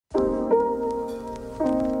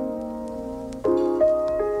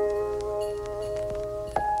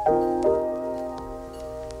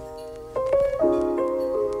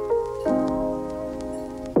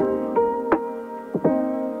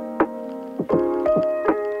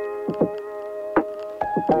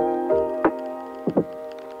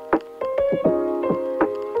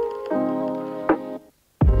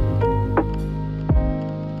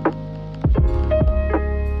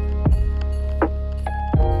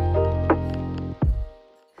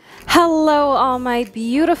Hello all my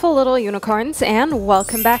beautiful little unicorns and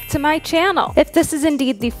welcome back to my channel. If this is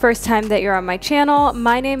indeed the first time that you're on my channel,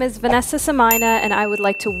 my name is Vanessa Somuayina and I would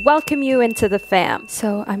like to welcome you into the fam.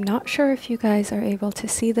 So I'm not sure if you guys are able to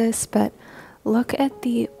see this, but look at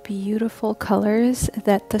the beautiful colors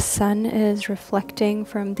that the sun is reflecting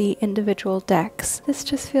from the individual decks. This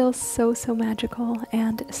just feels so magical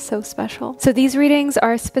and so special. So these readings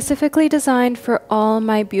are specifically designed for all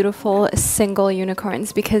my beautiful single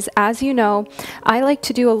unicorns because, as you know, I like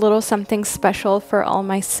to do a little something special for all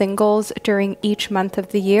my singles during each month of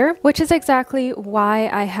the year, which is exactly why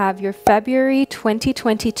I have your February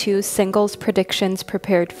 2022 singles predictions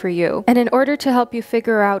prepared for you. And in order to help you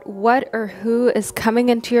figure out what or who is coming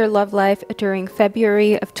into your love life during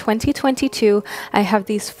February of 2022, I have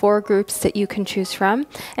these 4 groups that you can choose from,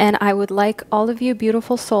 and I would like all of you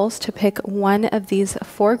beautiful souls to pick one of these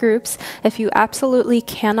 4 groups. If you absolutely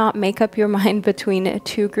cannot make up your mind between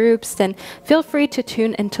 2 groups, then feel free to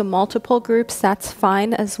tune into multiple groups. That's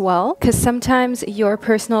fine as well, because sometimes your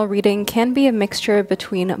personal reading can be a mixture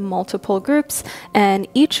between multiple groups, and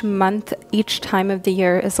each month, each time of the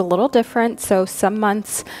year is a little different. So some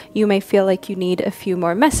months you may feel like you need a few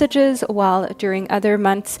more messages, while during other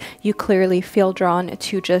months you clearly feel drawn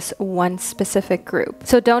to just one specific group.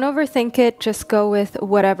 So don't overthink it, just go with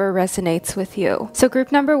whatever resonates with you. So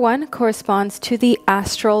group number 1 corresponds to the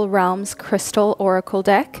Astral Realms Crystal Oracle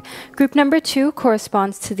deck. Group number 2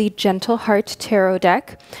 corresponds to the Gentle Heart Tarot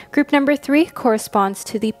deck. Group number 3 corresponds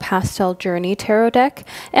to the Pastel Journey Tarot deck.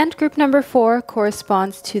 And group number 4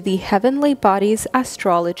 corresponds to the Heavenly Bodies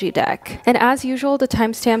Astrology deck. And as usual, the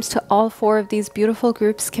timestamps to all 4 of these beautiful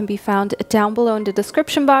groups can be found down below in the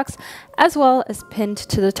description box, as well as pinned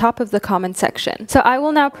to the top of the comment section. So I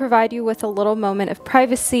will now provide you with a little moment of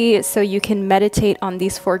privacy so you can meditate on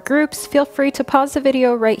these 4 groups. Feel free to pause the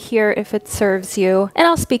video right here if it serves you, and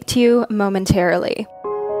I'll speak to you momentarily.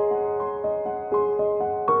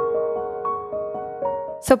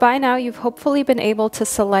 So by now, you've hopefully been able to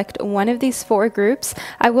select one of these 4 groups.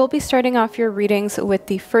 I will be starting off your readings with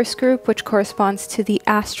the first group, which corresponds to the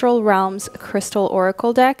Astral Realms Crystal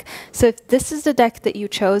Oracle deck. So if this is the deck that you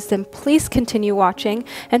chose, then please continue watching.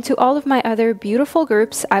 And to all of my other beautiful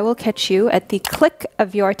groups, I will catch you at the click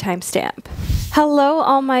of your timestamp. Hello,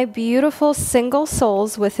 all my beautiful single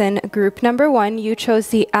souls within group number 1. You chose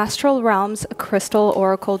the Astral Realms Crystal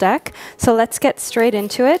Oracle deck. So let's get straight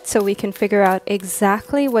into it so we can figure out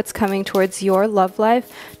exactly what's coming towards your love life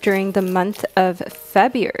during the month of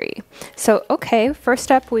February. So, okay,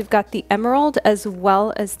 first up, we've got the Emerald as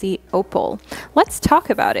well as the Opal. Let's talk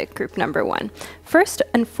about it, group number 1. First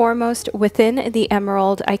and foremost, within the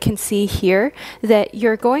Emerald, I can see here that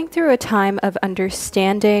you're going through a time of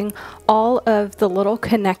understanding all of the little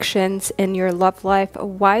connections in your love life,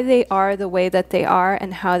 why they are the way that they are,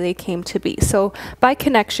 and how they came to be. So by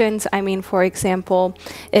connections, I mean, for example,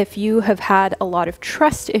 if you have had a lot of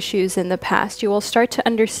trust issues in the past, you will start to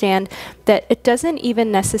understand that it doesn't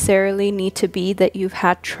even necessarily need to be that you've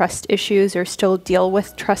had trust issues or still deal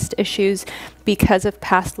with trust issues because of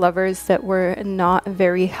past lovers that were not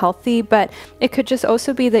very healthy, but it could just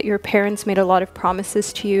also be that your parents made a lot of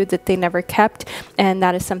promises to you that they never kept, and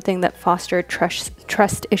that is something that fostered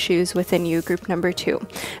trust issues within you, group number 2.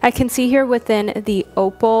 I can see here within the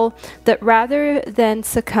Opal that rather than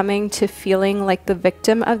succumbing to feeling like the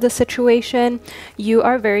victim of the situation, you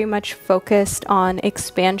are very much focused on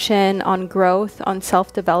expansion, on growth, on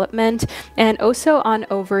self-development, and also on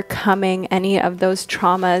overcoming any of those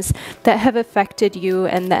traumas that have affected you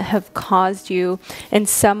and that have caused you in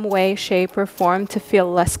some way, shape, or form to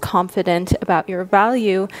feel less confident about your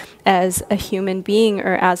value as a human being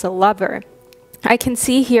or as a lover. I can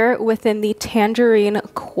see here within the Tangerine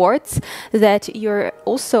Quartz that you're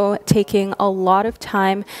also taking a lot of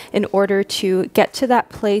time in order to get to that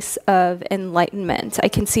place of enlightenment. I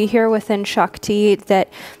can see here within Shakti that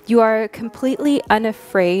you are completely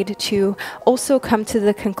unafraid to also come to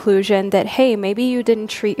the conclusion that, hey, maybe you didn't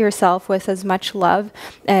treat yourself with as much love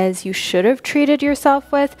as you should have treated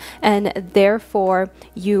yourself with, and therefore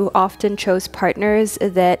you often chose partners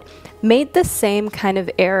that made the same kind of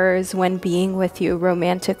errors when being with you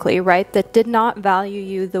romantically, right? That did not value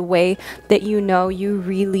you the way that you know you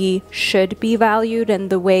really should be valued and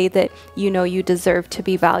the way that you know you deserve to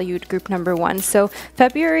be valued, group number 1. So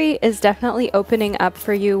February is definitely opening up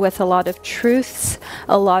for you with a lot of truths,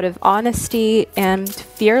 a lot of honesty, and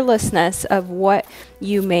fearlessness of what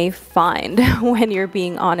you may find when you're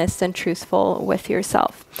being honest and truthful with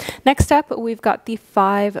yourself. Next up, we've got the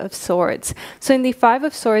 5 of Swords. So in the 5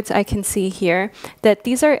 of Swords, I can see here that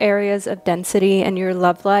these are areas of density in your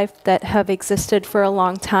love life that have existed for a long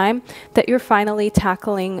long time that you're finally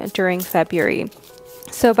tackling during February.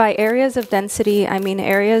 So by areas of density, I mean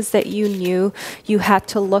areas that you knew you had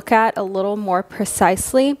to look at a little more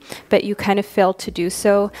precisely, but you kind of failed to do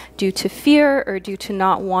so due to fear or due to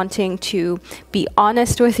not wanting to be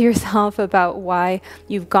honest with yourself about why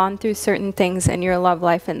you've gone through certain things in your love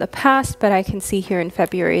life in the past. But I can see here in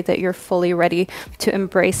February that you're fully ready to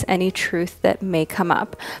embrace any truth that may come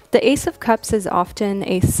up. The Ace of Cups is often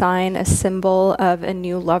a sign, a symbol of a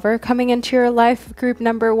new lover coming into your life, group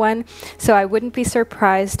number 1. So I wouldn't be surprised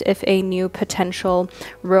if a new potential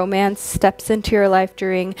romance steps into your life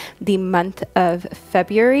during the month of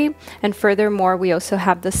February. And furthermore, we also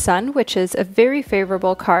have the Sun, which is a very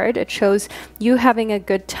favorable card. It shows you having a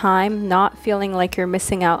good time, not feeling like you're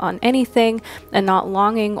missing out on anything, and not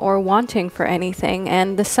longing or wanting for anything.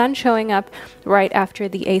 And the Sun showing up right after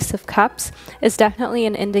the Ace of Cups is definitely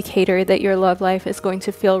an indicator that your love life is going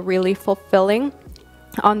to feel really fulfilling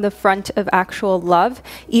on the front of actual love,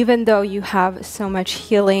 even though you have so much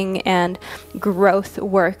healing and growth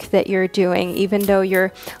work that you're doing, even though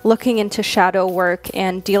you're looking into shadow work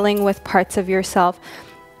and dealing with parts of yourself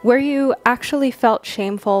where you actually felt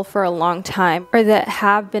shameful for a long time, or that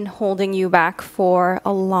have been holding you back for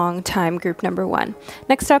a long time, group number 1.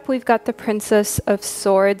 Next up, we've got the Princess of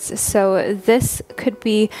Swords. So this could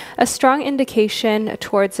be a strong indication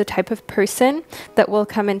towards the type of person that will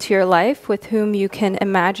come into your life with whom you can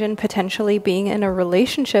imagine potentially being in a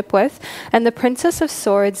relationship with. And the Princess of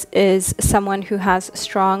Swords is someone who has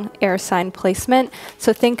strong air sign placement.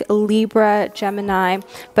 So think Libra, Gemini,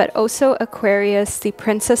 but also Aquarius. The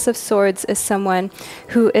Princess of Swords is someone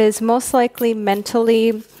who is most likely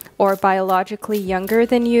mentally or biologically younger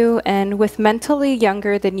than you. And with mentally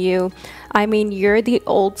younger than you, I mean you're the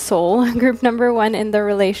old soul, group number 1 in the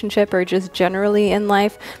relationship or just generally in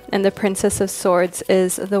life. And the Princess of Swords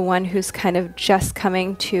is the one who's kind of just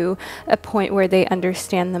coming to a point where they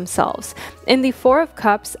understand themselves. In the Four of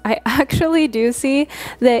Cups, I actually do see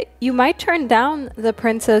that you might turn down the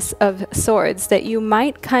Princess of Swords, that you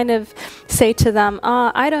might kind of say to them,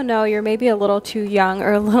 I don't know, you're maybe a little too young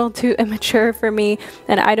or a little too immature for me,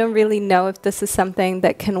 and I don't really know if this is something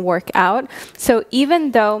that can work out. So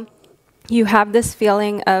even though you have this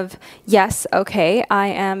feeling of, yes, okay, I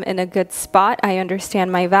am in a good spot, I understand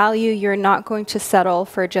my value, you're not going to settle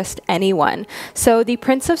for just anyone. So the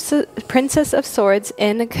Princess of Swords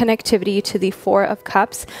in connectivity to the Four of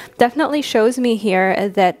Cups definitely shows me here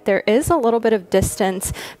that there is a little bit of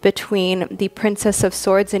distance between the Princess of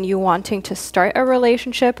Swords and you wanting to start a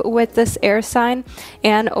relationship with this air sign,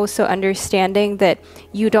 and also understanding that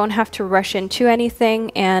you don't have to rush into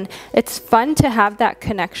anything, and it's fun to have that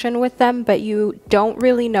connection with them, but you don't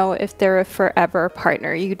really know if they're a forever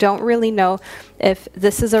partner. You don't really know if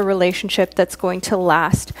this is a relationship that's going to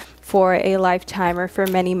last for a lifetime or for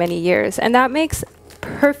many, many years. And that makes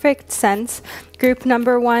perfect sense, group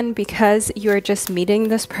number 1, because you're just meeting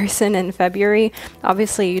this person in February.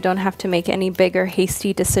 Obviously, you don't have to make any big or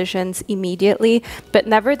hasty decisions immediately, but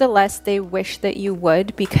nevertheless, they wish that you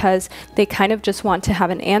would, because they kind of just want to have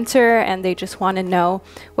an answer and they just want to know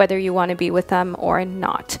whether you want to be with them or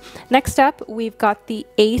not. Next up, we've got the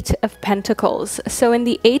Eight of Pentacles. So in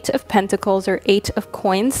the Eight of Pentacles, or Eight of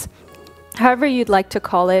Coins, however you'd like to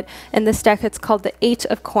call it, in this deck it's called the Eight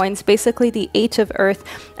of Coins, basically the Eight of Earth.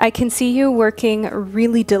 I can see you working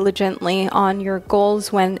really diligently on your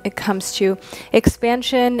goals when it comes to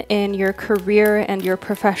expansion in your career and your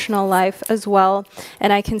professional life as well.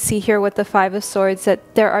 And I can see here with the Five of Swords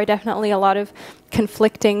that there are definitely a lot of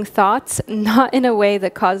conflicting thoughts, not in a way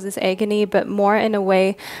that causes agony, but more in a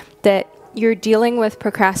way that you're dealing with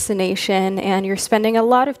procrastination and you're spending a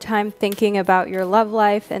lot of time thinking about your love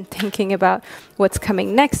life and thinking about what's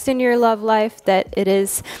coming next in your love life, that it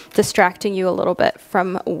is distracting you a little bit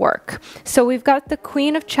from work. So we've got the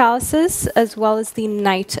Queen of Chalices as well as the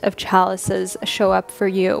Knight of Chalices show up for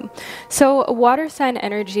you. So water sign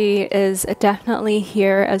energy is definitely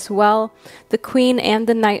here as well. The Queen and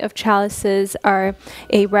the Knight of Chalices are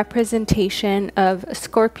a representation of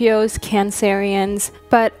Scorpios, Cancerians,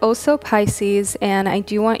 but also Pisces. And I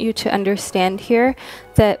do want you to understand here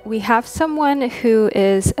that we have someone who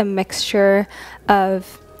is a mixture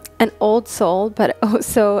of an old soul, but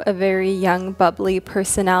also a very young, bubbly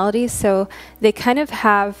personality. So they kind of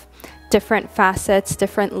have different facets,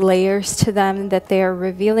 different layers to them that they are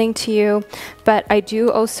revealing to you. But I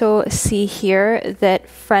do also see here that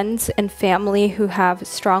friends and family who have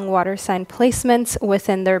strong water sign placements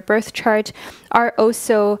within their birth chart are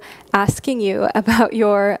also asking you about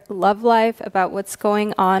your love life, about what's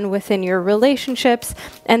going on within your relationships,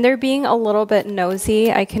 and they're being a little bit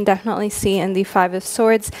nosy. I can definitely see in the Five of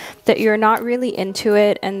Swords that you're not really into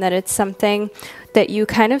it and that it's something that you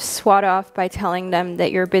kind of swat off by telling them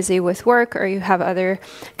that you're busy with work or you have other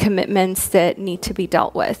commitments that need to be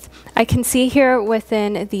dealt with. I can see here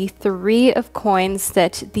within the Three of Coins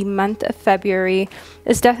that the month of February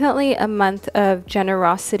is definitely a month of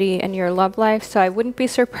generosity in your love life, so I wouldn't be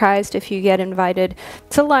surprised if you get invited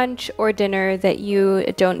to lunch or dinner that you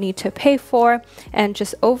don't need to pay for, and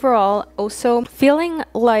just overall also feeling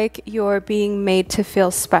like you're being made to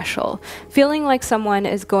feel special, feeling like someone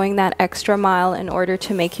is going that extra mile in order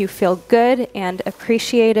to make you feel good and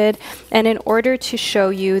appreciated, and in order to show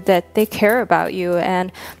you that they care about you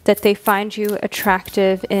and that they find you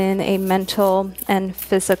attractive in a mental and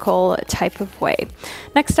physical type of way.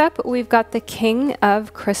 Next up, we've got the King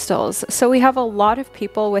of Crystals. So we have a lot of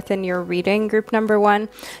people within your reading, group number 1.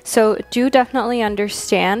 So do definitely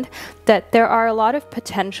understand that there are a lot of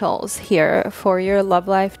potentials here for your love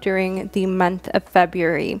life during the month of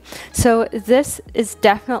February. So this is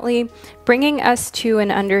definitely bringing us to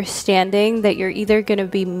an understanding that you're either going to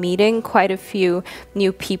be meeting quite a few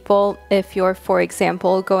new people if you're, for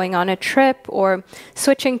example, going on a trip or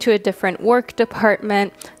switching to a different work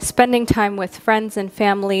department, spending time with friends and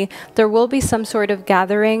family. There will be some sort of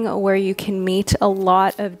gathering where you can meet a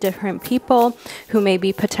lot of different people who may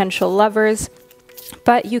be potential lovers.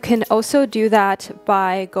 But you can also do that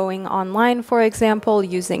by going online, for example,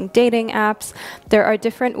 using dating apps. There are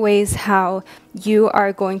different ways how you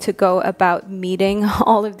are going to go about meeting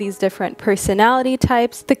all of these different personality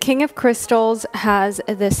types. The King of Crystals has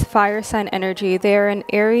this fire sign energy. They are an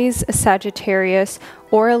Aries, a Sagittarius,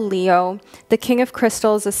 or a Leo. The King of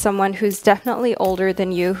Crystals is someone who's definitely older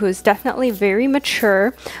than you, who's definitely very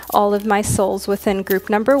mature, all of my souls within group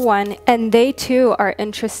number 1, and they too are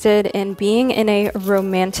interested in being in a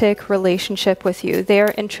romantic relationship with you. They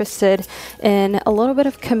are interested in a little bit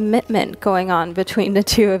of commitment going on between the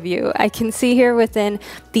two of you. I can see here within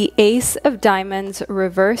the Ace of Diamonds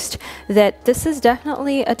reversed that this is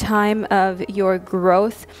definitely a time of your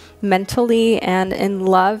growth mentally and in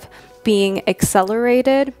love being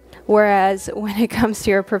accelerated, whereas when it comes to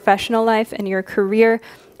your professional life and your career,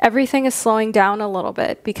 everything is slowing down a little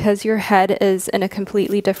bit because your head is in a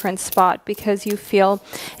completely different spot, because you feel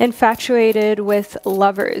infatuated with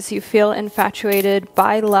lovers, you feel infatuated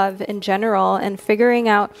by love in general, and figuring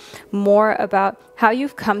out more about how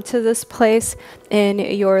you've come to this place in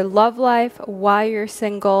your love life, why you're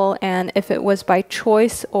single, and if it was by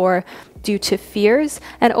choice or due to fears,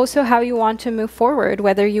 and also how you want to move forward,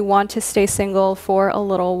 whether you want to stay single for a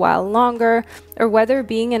little while longer or whether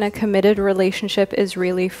being in a committed relationship is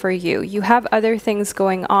really for you. You have other things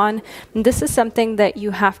going on, and this is something that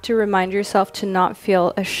you have to remind yourself to not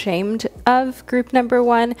feel ashamed of, group number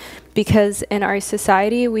 1, because in our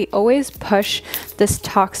society we always push this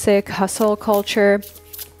toxic hustle culture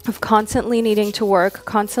of constantly needing to work,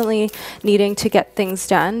 constantly needing to get things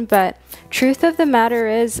done. But truth of the matter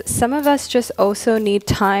is, some of us just also need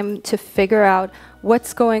time to figure out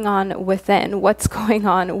what's going on within, what's going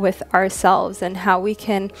on with ourselves, and how we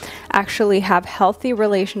can actually have healthy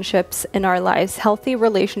relationships in our lives, healthy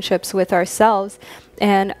relationships with ourselves.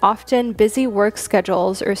 And often busy work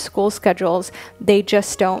schedules or school schedules, they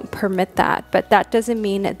just don't permit that. But that doesn't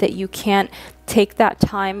mean that you can't take that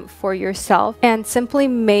time for yourself and simply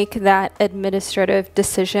make that administrative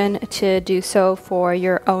decision to do so for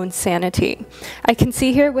your own sanity. I can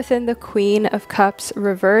see here within the Queen of Cups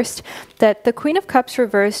reversed that the Queen of Cups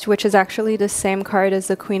reversed, which is actually the same card as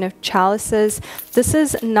the Queen of Chalices, this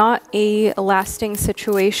is not a lasting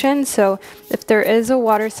situation. So if there is a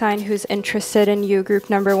water sign who's interested in you, group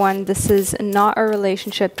number 1, this is not a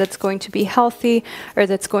relationship that's going to be healthy or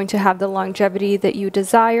that's going to have the longevity that you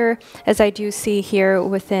desire, as I do see here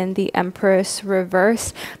within the Empress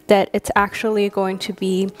reverse that it's actually going to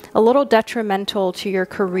be a little detrimental to your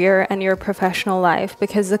career and your professional life,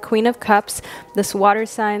 because the Queen of Cups, this water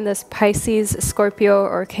sign, this Pisces, Scorpio,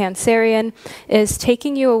 or Cancerian, is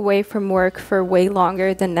taking you away from work for way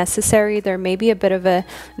longer than necessary. There may be a bit of a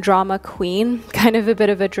drama queen, kind of a bit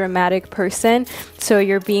of a dramatic person, so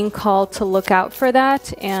you're being called to look out for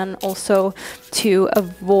that and also to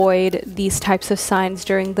avoid these types of signs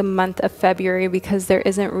during the month of February, because there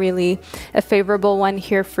isn't really a favorable one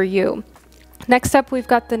here for you. Next up, we've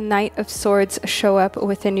got the Knight of Swords show up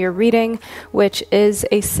within your reading, which is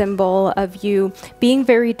a symbol of you being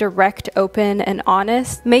very direct, open, and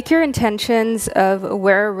honest. Make your intentions of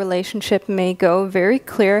where a relationship may go very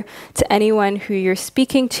clear to anyone who you're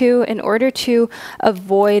speaking to in order to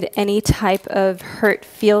avoid any type of hurt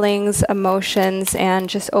feelings, emotions, and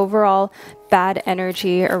just overall bad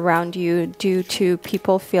energy around you due to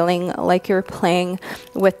people feeling like you're playing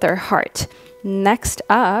with their heart. Next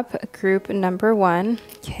up, group number 1.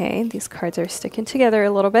 Okay, these cards are sticking together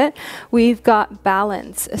a little bit. We've got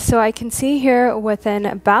balance. So I can see here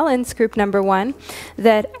within balance, group number 1,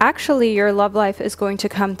 that actually your love life is going to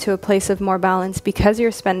come to a place of more balance because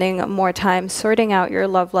you're spending more time sorting out your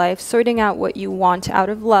love life, sorting out what you want out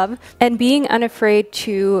of love, and being unafraid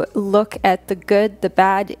to look at the good, the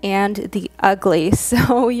bad, and the ugly.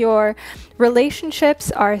 So your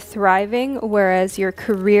relationships are thriving, whereas your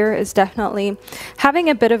career is definitely having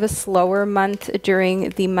a bit of a slower month during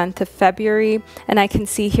the month of February. And I can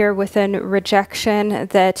see here within rejection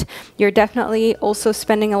that you're definitely also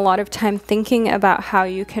spending a lot of time thinking about how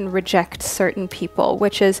you can reject certain people,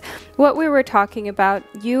 which is what we were talking about,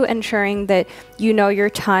 you ensuring that you know your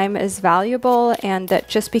time is valuable and that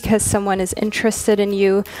just because someone is interested in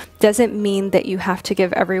you doesn't mean that you have to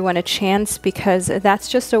give everyone a chance, because that's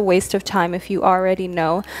just a waste of time if you already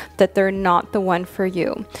know that they're not the one for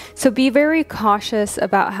you. So be very cautious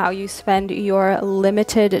about how you spend your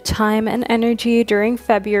limited time and energy during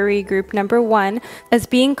February, group number 1, as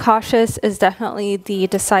being cautious is definitely the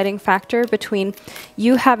deciding factor between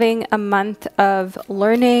you having a month of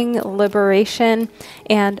learning, liberation,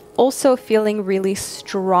 and also feeling really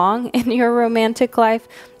strong in your romantic life,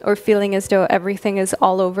 or feeling as though everything is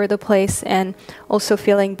all over the place, and also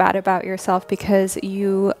feeling bad about yourself because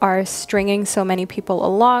you are stringing so many people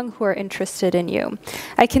along who are interested in you.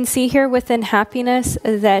 I can see here within happiness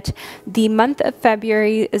that the month of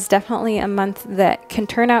February is definitely a month that can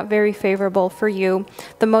turn out very favorable for you.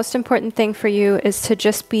 The most important thing for you is to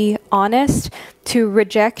just be honest, to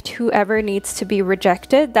reject whoever needs to be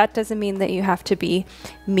rejected. That doesn't mean that you have to be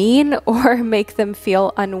mean or make them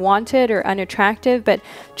feel unwanted or unattractive, but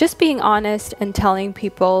just being honest and telling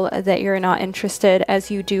people that you're not interested, as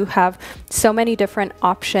you do have so many different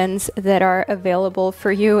options that are available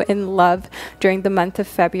for you in love during the month of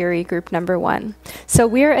February, group number 1. So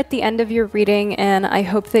we're at the end of your reading, and I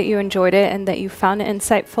hope that you enjoyed it and that you found it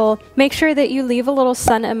insightful. Make sure that you leave a little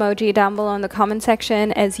sun emoji down below in the comment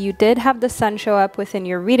section, as you did have the sun show up within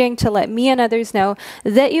your reading to let me and others know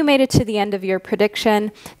that you made it to the end of your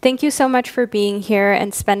prediction. Thank you so much for being here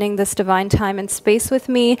and spending this divine time and space with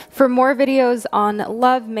me. For more videos on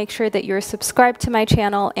love, make sure that you're subscribed to my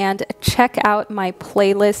channel and check out my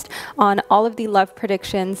playlist on all of the love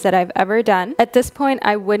predictions that I've ever done. At this point,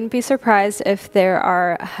 I wouldn't be surprised if there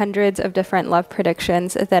are hundreds of different love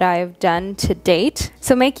predictions that I've done to date.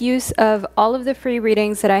 So make use of all of the free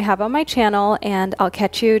readings that I have on my channel, and I'll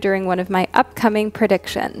catch you during one of my upcoming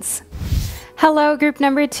predictions. Hello, group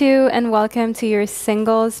number 2, and welcome to your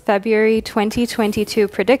singles February 2022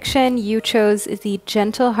 prediction. You chose the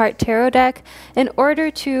Gentle Heart Tarot deck in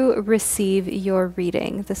order to receive your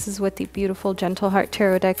reading. This is what the beautiful Gentle Heart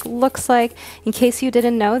Tarot deck looks like. In case you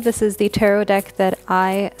didn't know, this is the tarot deck that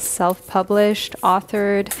I self-published,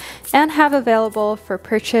 authored, and have available for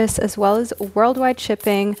purchase, as well as worldwide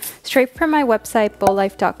shipping straight from my website,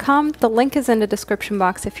 bowlife.com. The link is in the description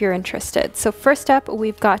box if you're interested. So first up,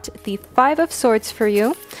 we've got the 5 of Swords for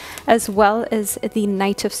you, as well as the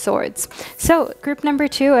Knight of Swords. So group number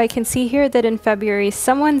 2, I can see here that in February,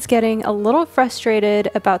 someone's getting a little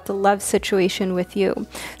frustrated about the love situation with you.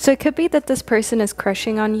 So it could be that this person is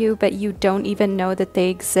crushing on you, but you don't even know that they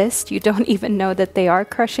exist. You don't even know that they are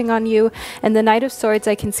crushing on you. And the Knight of Swords,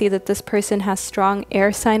 I can see that this person has strong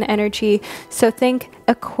air sign energy. So think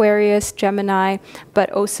Aquarius, Gemini,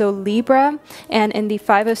 but also Libra. And in the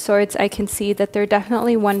 5 of Swords, I can see that they're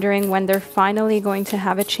definitely wondering when they're finally going to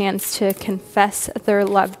have a chance to confess their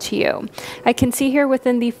love to you. I can see here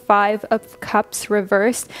within the 5 of Cups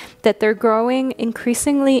reversed that they're growing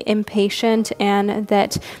increasingly impatient, and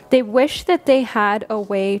that they wish that they had a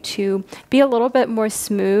way to be a little bit more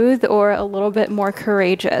smooth or a little bit more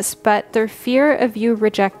courageous, but their fear of you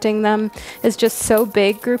rejecting them is just so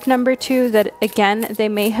big, group number 2, that again, they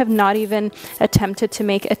may have not even attempted to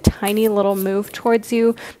make a tiny little move towards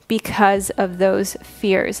you because of those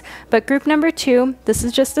fears. But group number 2, this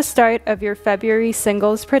is just the start of your February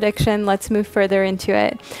singles prediction. Let's move further into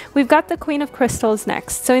it. We've got the Queen of Crystals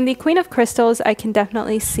next. So in the Queen of Crystals, I can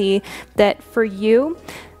definitely see that for you,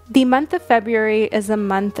 the month of February is a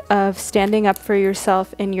month of standing up for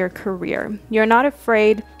yourself in your career. You're not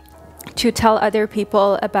afraid to tell other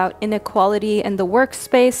people about inequality in the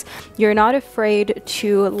workspace. You're not afraid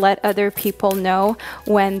to let other people know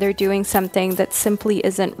when they're doing something that simply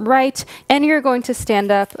isn't right, and you're going to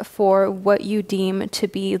stand up for what you deem to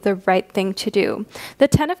be the right thing to do. The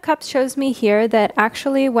Ten of Cups shows me here that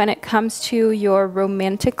actually when it comes to your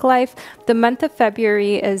romantic life, the month of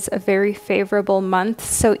February is a very favorable month.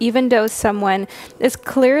 So even though someone is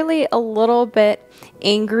clearly a little bit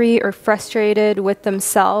angry or frustrated with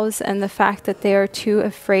themselves and the fact that they are too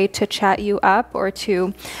afraid to chat you up or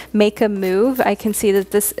to make a move, I can see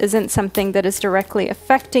that this isn't something that is directly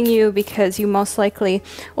affecting you because you most likely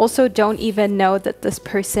also don't even know that this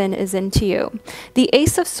person is into you. The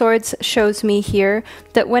Ace of Swords shows me here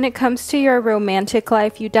that when it comes to your romantic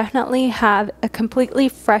life, you definitely have a completely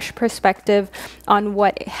fresh perspective on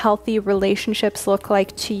what healthy relationships look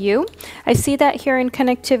like to you. I see that here in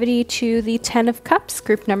connectivity to the Ten of Cups,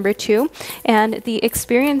 group number 2, and the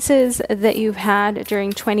experiences that you've had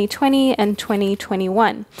during 2020 and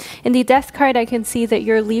 2021. In the Death card, I can see that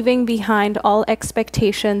you're leaving behind all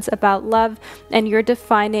expectations about love and you're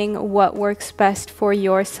defining what works best for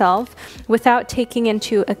yourself without taking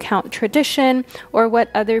into account tradition or what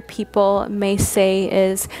other people may say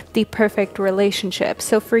is the perfect relationship.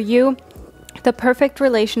 So for you, the perfect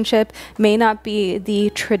relationship may not be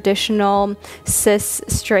the traditional cis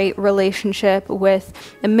straight relationship with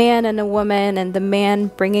a man and a woman and the man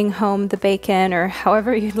bringing home the bacon or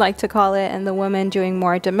however you'd like to call it and the woman doing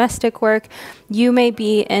more domestic work. You may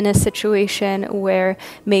be in a situation where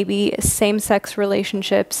maybe same-sex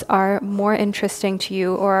relationships are more interesting to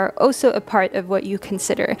you or are also a part of what you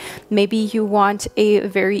consider. Maybe you want a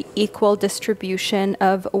very equal distribution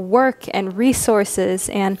of work and resources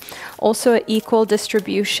and also an equal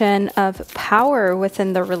distribution of power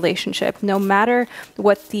within the relationship, no matter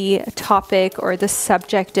what the topic or the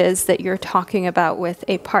subject is that you're talking about with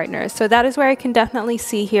a partner. So that is where I can definitely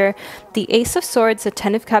see here the Ace of Swords, the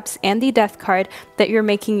Ten of Cups, and the Death card, that you're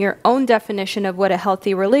making your own definition of what a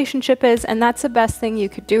healthy relationship is, and that's the best thing you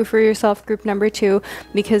could do for yourself, group number 2,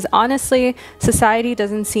 because honestly, society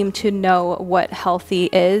doesn't seem to know what healthy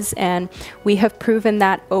is, and we have proven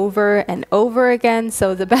that over and over again.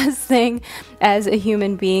 So the best thing as a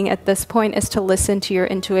human being at this point is to listen to your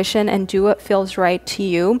intuition and do what feels right to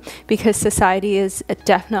you, because society is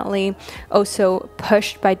definitely also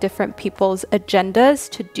pushed by different people's agendas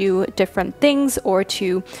to do different things or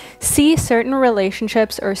to see certain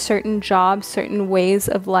relationships or certain jobs, certain ways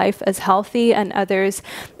of life as healthy and others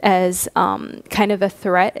as kind of a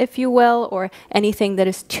threat, if you will, or anything that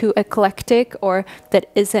is too eclectic or that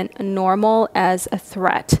isn't normal as a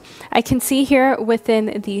threat. I can see here within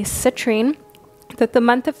the citrine that the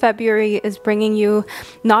month of February is bringing you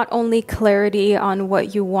not only clarity on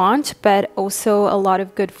what you want, but also a lot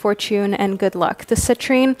of good fortune and good luck. The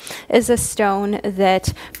citrine is a stone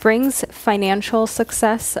that brings financial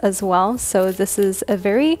success as well. So this is a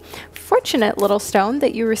very fortunate little stone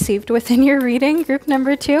that you received within your reading, group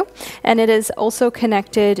number 2. And it is also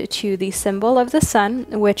connected to the symbol of the sun,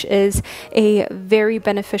 which is a very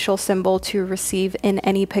beneficial symbol to receive in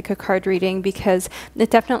any pick a card reading, because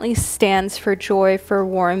it definitely stands for joy, for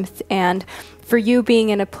warmth, and for you being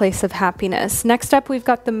in a place of happiness. Next up, we've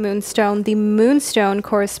got the moonstone. The moonstone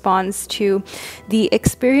corresponds to the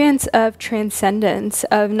experience of transcendence,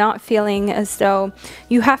 of not feeling as though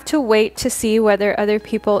you have to wait to see whether other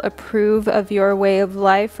people approve of your way of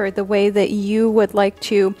life or the way that you would like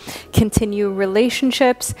to continue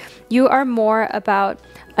relationships. You are more about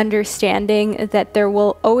understanding that there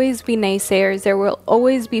will always be naysayers, there will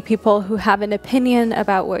always be people who have an opinion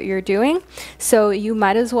about what you're doing. So you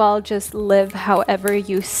might as well just live however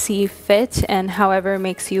you see fit and however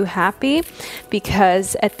makes you happy,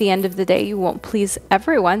 because at the end of the day, you won't please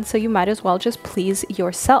everyone. So you might as well just please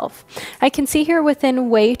yourself. I can see here within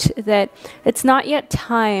weight that it's not yet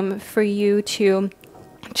time for you to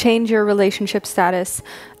change your relationship status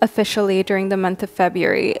officially during the month of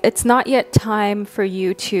February. It's not yet time for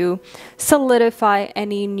you to solidify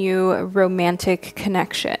any new romantic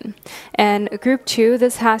connection. And group 2,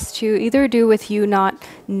 this has to either do with you not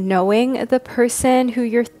knowing the person who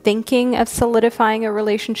you're thinking of solidifying a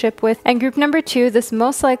relationship with. And group number 2, this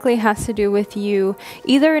most likely has to do with you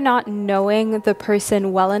either not knowing the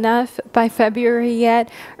person well enough by February yet,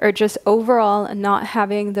 or just overall not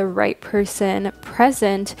having the right person present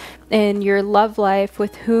present in your love life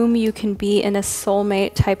with whom you can be in a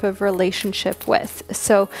soulmate type of relationship with.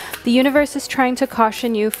 So the universe is trying to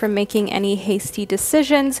caution you from making any hasty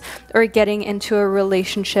decisions or getting into a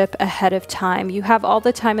relationship ahead of time. You have all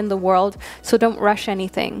the time in the world, so don't rush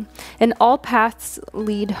anything. And all paths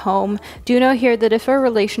lead home. Do know here that if a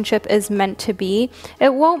relationship is meant to be,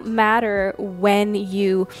 it won't matter when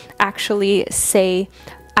you actually say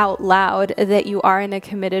out loud that you are in a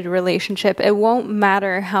committed relationship. It won't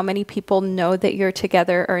matter how many people know that you're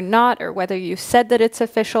together or not, or whether you said that it's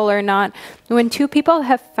official or not. When two people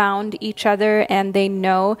have found each other and they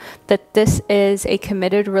know that this is a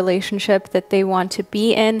committed relationship that they want to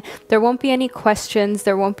be in, there won't be any questions,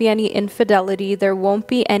 there won't be any infidelity, there won't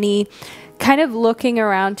be any kind of looking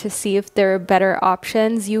around to see if there are better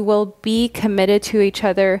options. You will be committed to each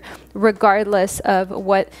other regardless of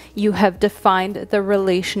what you have defined the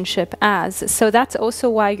relationship as. So that's also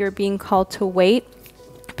why you're being called to wait,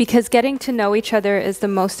 because getting to know each other is the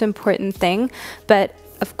most important thing. But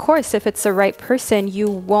of course, if it's the right person, you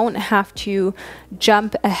won't have to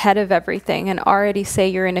jump ahead of everything and already say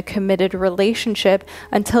you're in a committed relationship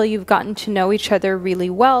until you've gotten to know each other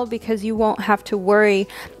really well, because you won't have to worry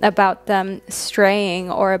about them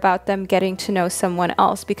straying or about them getting to know someone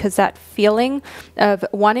else, because that feeling of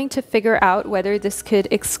wanting to figure out whether this could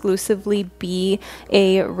exclusively be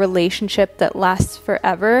a relationship that lasts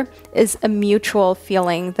forever is a mutual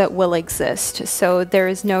feeling that will exist. So there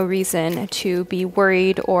is no reason to be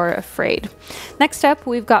worried or afraid. Next up,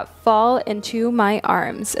 we've got fall into my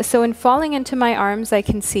arms. So in falling into my arms, I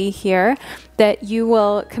can see here that you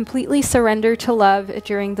will completely surrender to love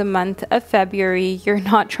during the month of February. You're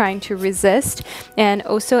not trying to resist. And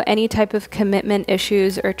also any type of commitment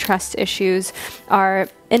issues or trust issues are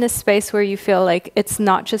in a space where you feel like it's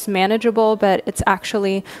not just manageable, but it's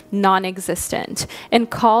actually non-existent. And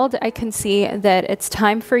called, I can see that it's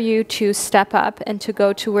time for you to step up and to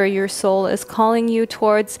go to where your soul is calling you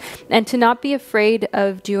towards, and to not be afraid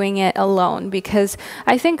of doing it alone, because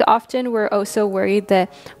I think often we're also worried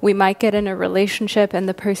that we might get in a relationship and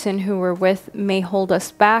the person who we're with may hold us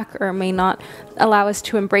back or may not allow us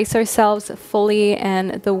to embrace ourselves fully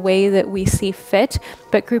and the way that we see fit.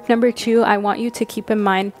 But group number 2, I want you to keep in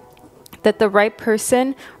mind that the right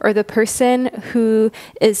person, or the person who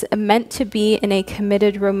is meant to be in a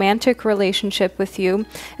committed romantic relationship with you,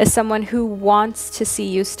 is someone who wants to see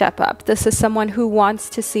you step up. This is someone who wants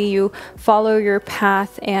to see you follow your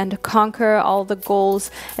path and conquer all the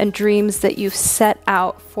goals and dreams that you've set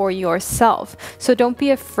out for yourself. So don't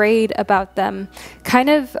be afraid about them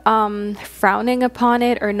kind of frowning upon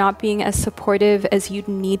it or not being as supportive as you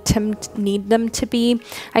need them to be.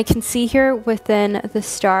 I can see here within the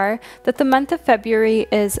star that the month of February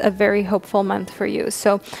is a very hopeful month for you.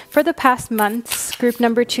 So for the past months, group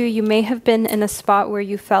number 2, you may have been in a spot where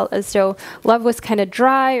you felt as though love was kind of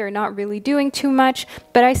dry or not really doing too much.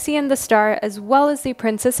 But I see in the star, as well as the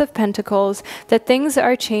Princess of Pentacles, that things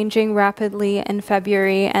are changing rapidly in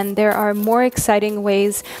February, and there are more exciting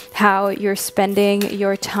ways how you're spending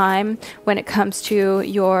your time when it comes to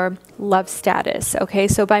your love status. Okay,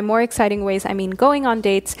 so by more exciting ways, I mean going on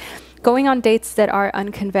dates that are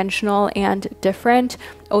unconventional and different.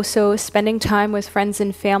 Also spending time with friends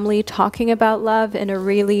and family, talking about love in a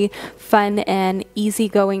really fun and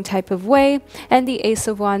easygoing type of way. And the Ace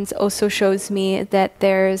of Wands also shows me that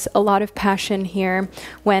there's a lot of passion here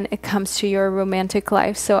when it comes to your romantic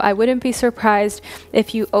life. So I wouldn't be surprised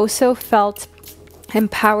if you also felt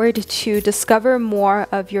empowered to discover more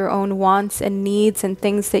of your own wants and needs and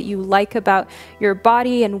things that you like about your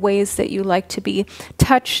body and ways that you like to be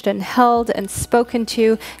touched and held and spoken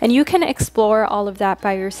to. And you can explore all of that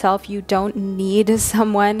by yourself. You don't need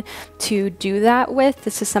someone to do that with.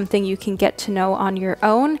 This is something you can get to know on your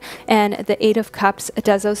own. And the Eight of Cups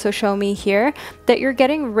does also show me here that you're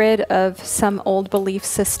getting rid of some old belief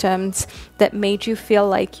systems that made you feel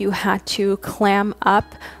like you had to clam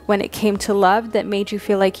up when it came to love, that made you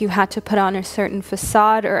feel like you had to put on a certain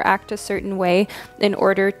facade or act a certain way in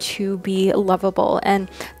order to be lovable.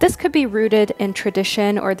 And this could be rooted in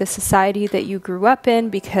tradition or the society that you grew up in,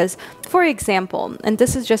 because, for example, and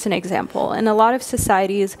this is just an example, in a lot of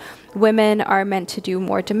societies, women are meant to do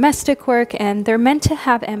more domestic work and they're meant to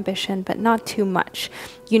have ambition, but not too much.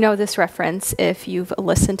 You know this reference if you've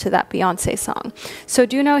listened to that Beyonce song. So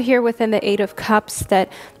do know here within the Eight of Cups that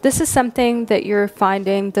this is something that you're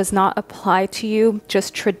finding does not apply to you,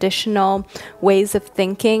 just traditional ways of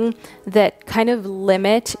thinking that kind of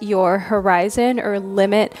limit your horizon or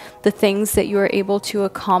limit the things that you are able to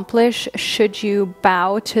accomplish should you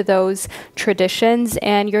bow to those traditions.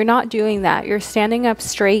 And you're not doing that. You're standing up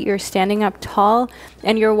straight. You're standing up tall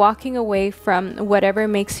and you're walking away from whatever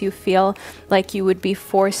makes you feel like you would be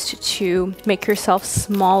forced to make yourself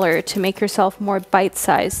smaller, to make yourself more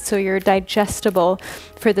bite-sized, so you're digestible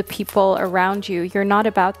for the people around you. You're not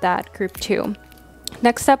about that, group 2.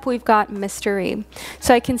 Next up, we've got mystery.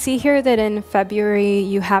 So I can see here that in February,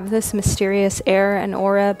 you have this mysterious air and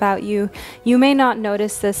aura about you. You may not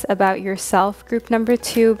notice this about yourself, group number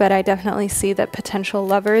 2, but I definitely see that potential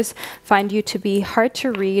lovers find you to be hard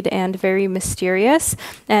to read and very mysterious.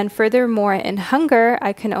 And furthermore, in hunger,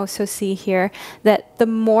 I can also see here that the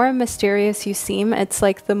more mysterious you seem, it's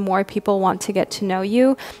like the more people want to get to know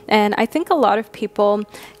you. And I think a lot of people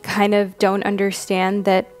kind of don't understand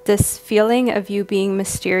that this feeling of you being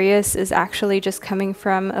mysterious is actually just coming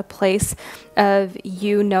from a place of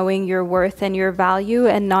you knowing your worth and your value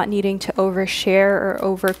and not needing to overshare or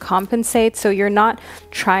overcompensate. So you're not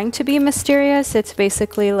trying to be mysterious. It's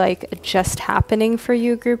basically like just happening for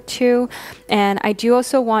you, group 2. And I do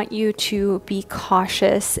also want you to be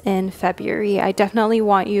cautious in February. I definitely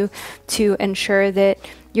want you to ensure that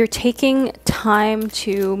you're taking time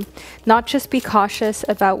to not just be cautious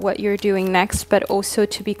about what you're doing next, but also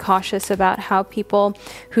to be cautious about how people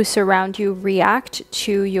who surround you react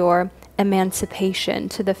to your emancipation,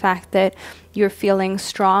 to the fact that you're feeling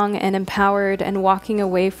strong and empowered and walking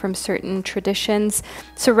away from certain traditions.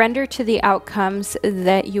 Surrender to the outcomes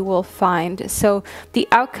that you will find. So the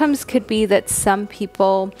outcomes could be that some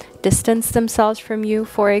people distance themselves from you,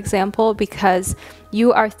 for example, because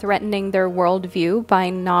you are threatening their worldview by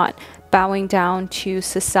not bowing down to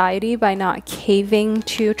society, by not caving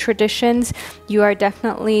to traditions. You are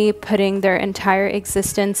definitely putting their entire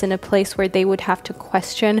existence in a place where they would have to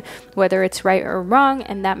question whether it's right or wrong,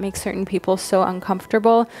 and that makes certain people so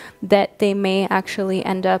uncomfortable that they may actually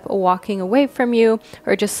end up walking away from you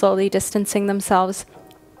or just slowly distancing themselves.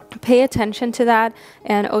 Pay attention to that,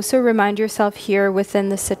 and also remind yourself here within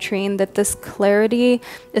the citrine that this clarity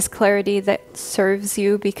is clarity that serves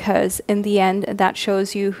you, because in the end that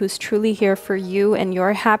shows you who's truly here for you and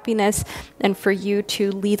your happiness and for you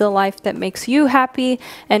to lead a life that makes you happy,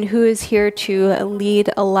 and who is here to lead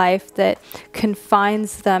a life that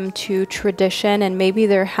confines them to tradition, and maybe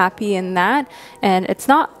they're happy in that. And it's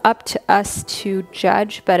not up to us to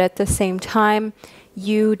judge, but at the same time,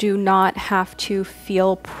 you do not have to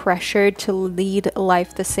feel pressured to lead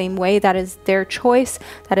life the same way. That is their choice.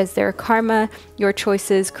 That is their karma. Your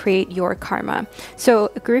choices create your karma. So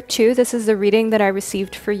group 2, this is the reading that I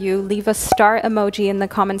received for you. Leave a star emoji in the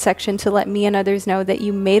comment section to let me and others know that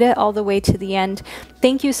you made it all the way to the end.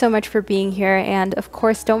 Thank you so much for being here. And of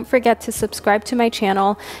course, don't forget to subscribe to my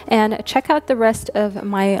channel and check out the rest of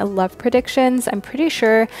my love predictions. I'm pretty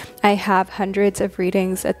sure I have hundreds of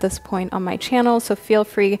readings at this point on my channel. So feel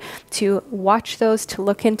free to watch those, to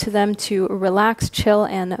look into them, to relax, chill,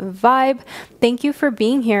 and vibe. Thank you for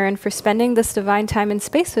being here and for spending this divine time and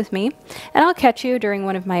space with me, and I'll catch you during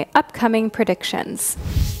one of my upcoming predictions.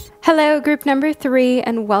 Hello, group number 3,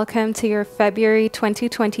 and welcome to your February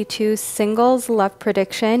 2022 singles love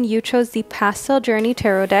prediction. You chose the Pastel Journey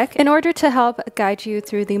Tarot deck in order to help guide you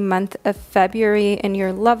through the month of February in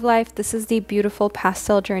your love life. This is the beautiful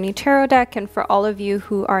Pastel Journey Tarot deck, and for all of you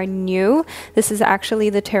who are new, this is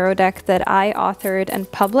actually the tarot deck that I authored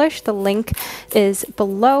and published. The link is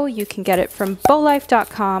below. You can get it from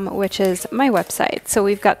bowlife.com, which is my website. So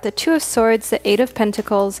we've got the 2 of Swords, the 8 of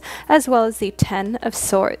Pentacles, as well as the 10 of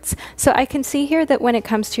Swords. So I can see here that when it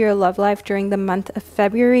comes to your love life during the month of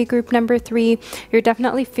February, group number 3, you're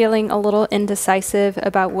definitely feeling a little indecisive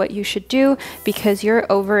about what you should do because you're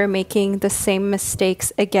over making the same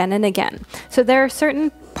mistakes again and again. So there are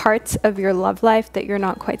certain parts of your love life that you're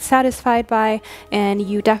not quite satisfied by, and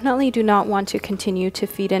you definitely do not want to continue to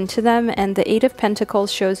feed into them. And the 8 of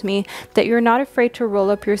Pentacles shows me that you're not afraid to roll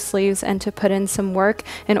up your sleeves and to put in some work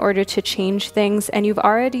in order to change things, and you've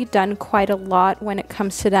already done quite a lot when it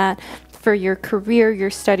comes to that for your career,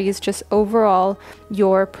 your studies, just overall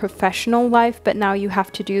your professional life, but now you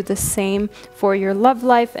have to do the same for your love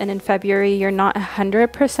life. And in February, you're not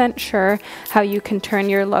 100% sure how you can turn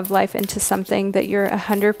your love life into something that you're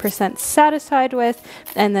 100% satisfied with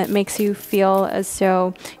and that makes you feel as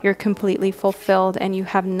though you're completely fulfilled and you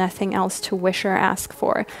have nothing else to wish or ask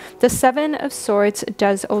for. The 7 of Swords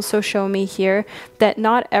does also show me here that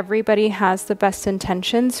not everybody has the best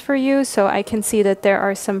intentions for you. So I can see that there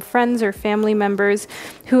are some friends or family members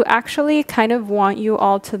who actually kind of want you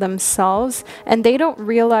all to themselves, and they don't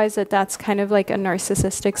realize that that's kind of like a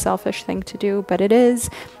narcissistic, selfish thing to do, but it is.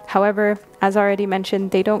 However, as already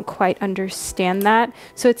mentioned, they don't quite understand that.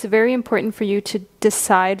 So it's very important for you to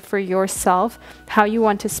decide for yourself how you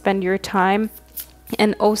want to spend your time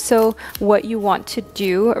and also what you want to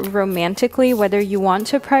do romantically, whether you want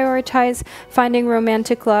to prioritize finding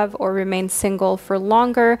romantic love or remain single for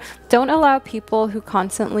longer. Don't allow people who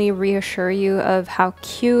constantly reassure you of how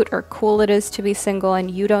cute or cool it is to be single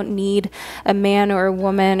and you don't need a man or a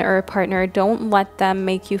woman or a partner. Don't let them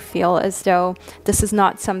make you feel as though this is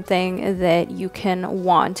not something that you can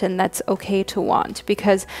want and that's okay to want,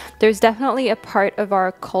 because there's definitely a part of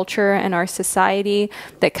our culture and our society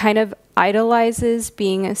that kind of idolizes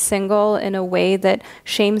being single in a way that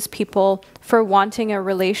shames people for wanting a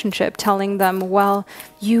relationship, telling them, well,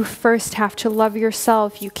 you first have to love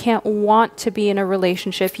yourself. You can't want to be in a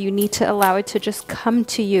relationship. You need to allow it to just come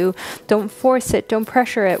to you. Don't force it. Don't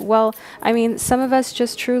pressure it. Well, I mean, some of us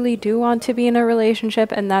just truly do want to be in a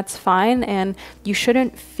relationship, and that's fine. And you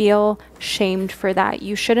shouldn't feel shamed for that.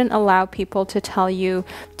 You shouldn't allow people to tell you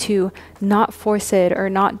to not force it or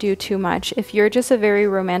not do too much. If you're just a very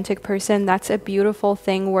romantic person, that's a beautiful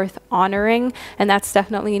thing worth honoring, and that's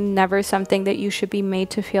definitely never something that you should be made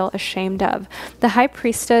to feel ashamed of. The High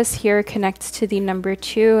Priestess here connects to the number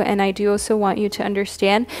 2, and I do also want you to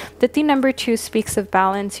understand that the number 2 speaks of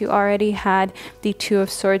balance. You already had the 2 of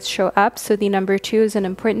Swords show up, so the number 2 is an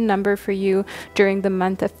important number for you during the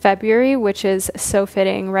month of February, which is so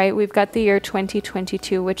fitting, right? We've got the year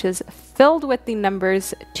 2022, which is filled with the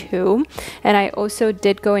numbers 2, and I also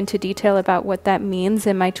did go into detail about what that means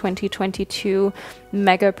in my 2022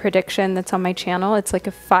 mega prediction that's on my channel. It's like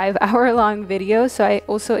a 5-hour long video, so I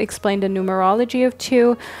also explained a numerology of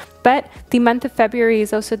 2. But the month of February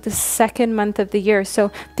is also the second month of the year,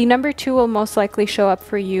 so the number 2 will most likely show up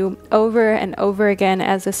for you over and over again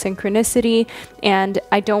as a synchronicity, and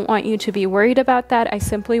I don't want you to be worried about that. I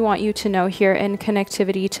simply want you to know here in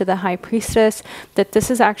connectivity to the High Priestess that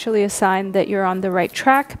this is actually a sign that you're on the right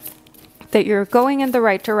track, that you're going in the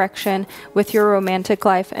right direction with your romantic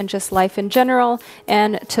life and just life in general,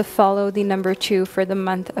 and to follow the number 2 for the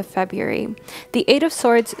month of February. The 8 of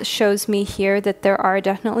Swords shows me here that there are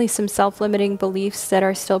definitely some self-limiting beliefs that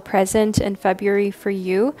are still present in February for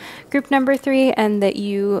you, group number 3, and that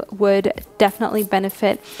you would definitely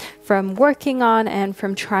benefit from working on and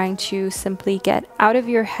from trying to simply get out of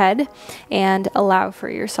your head and allow for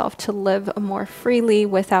yourself to live more freely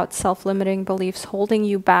without self-limiting beliefs holding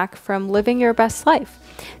you back from living your best life.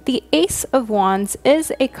 The Ace of Wands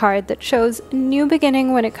is a card that shows new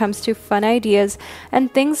beginning when it comes to fun ideas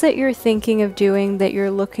and things that you're thinking of doing that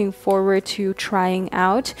you're looking forward to trying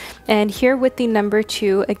out. And here with the number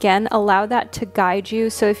 2, again, allow that to guide you.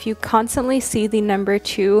 So if you constantly see the number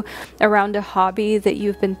 2 around a hobby that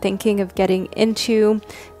you've been thinking of getting into,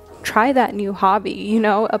 try that new hobby, you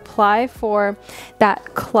know, apply for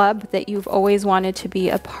that club that you've always wanted to be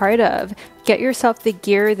a part of. Get yourself the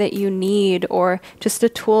gear that you need, or just the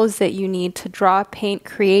tools that you need to draw, paint,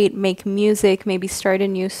 create, make music, maybe start a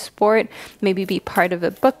new sport, maybe be part of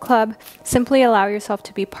a book club. Simply allow yourself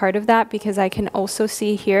to be part of that, because I can also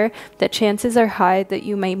see here that chances are high that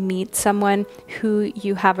you might meet someone who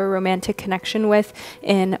you have a romantic connection with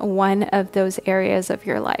in one of those areas of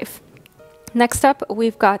your life. Next up,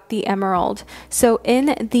 we've got the Emerald. So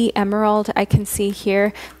in the Emerald, I can see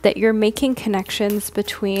here that you're making connections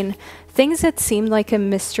between things that seemed like a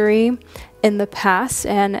mystery in the past,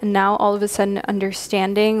 and now all of a sudden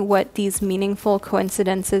understanding what these meaningful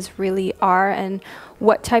coincidences really are and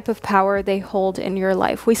what type of power they hold in your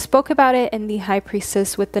life. We spoke about it in the High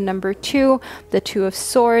Priestess with the number 2, the 2 of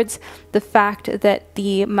Swords, the fact that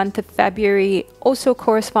the month of February also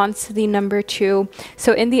corresponds to the number 2.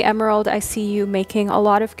 So in the Emerald, I see you making a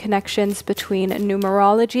lot of connections between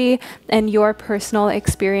numerology and your personal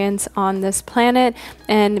experience on this planet,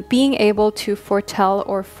 and being able to foretell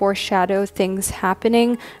or foreshadow things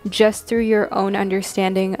happening just through your own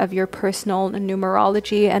understanding of your personal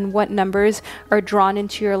numerology and what numbers are drawn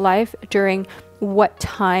into your life during what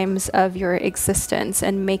times of your existence,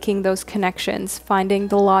 and making those connections, finding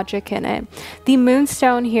the logic in it. The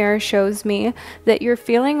Moonstone here shows me that you're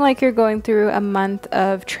feeling like you're going through a month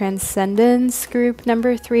of transcendence, group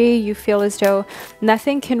number 3. You feel as though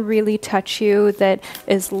nothing can really touch you that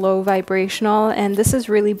is low vibrational, and this is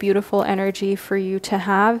really beautiful energy for you to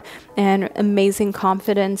have, and amazing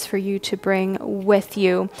confidence for you to bring with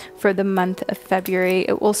you for the month of February.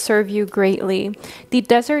 It will serve you greatly. The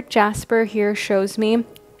Desert Jasper here shows me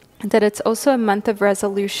that it's also a month of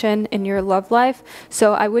resolution in your love life.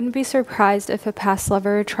 So I wouldn't be surprised if a past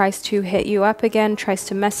lover tries to hit you up again, tries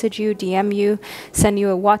to message you, DM you, send you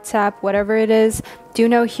a WhatsApp, whatever it is. Do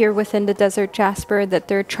know here within the Desert Jasper that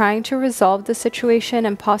they're trying to resolve the situation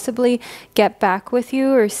and possibly get back with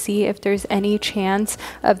you, or see if there's any chance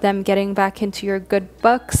of them getting back into your good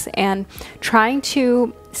books and trying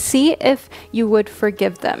to see if you would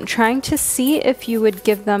forgive them, trying to see if you would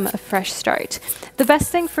give them a fresh start. The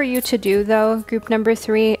best thing for you to do, though, group number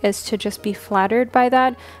 3, is to just be flattered by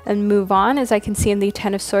that and move on. As I can see in the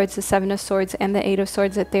 10 of Swords, the 7 of Swords, and the 8 of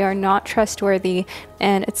Swords, that they are not trustworthy,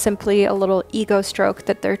 and it's simply a little ego stroke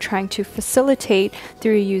that they're trying to facilitate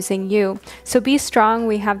through using you. So be strong.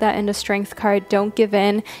 We have that in the Strength card. Don't give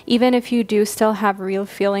in, even if you do still have real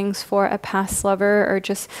feelings for a past lover or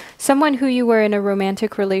just someone who you were in a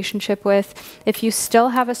romantic relationship with. If you still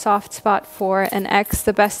have a soft spot for an ex,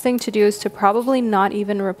 the best thing to do is to probably not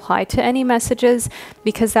even reply to any messages,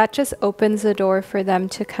 because that just opens the door for them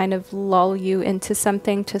to kind of lull you into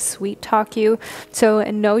something, to sweet talk you. So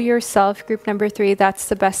know yourself, group number 3. That's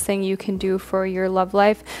the best thing you can do for your love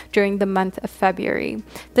life during the month of February.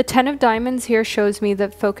 The 10 of Diamonds here shows me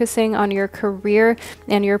that focusing on your career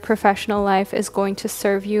and your professional life is going to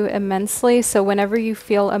serve you immensely. So whenever you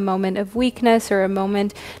feel a moment of weakness or a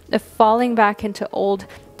moment of falling back into old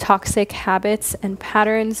toxic habits and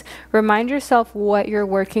patterns, remind yourself what you're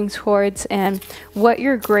working towards and what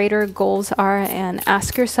your greater goals are, and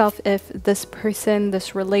ask yourself if this person,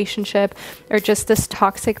 this relationship, or just this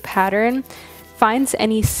toxic pattern finds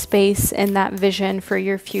any space in that vision for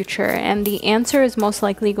your future. And the answer is most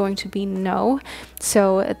likely going to be no.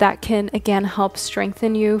 So that can again help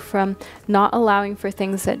strengthen you from not allowing for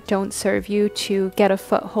things that don't serve you to get a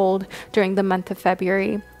foothold during the month of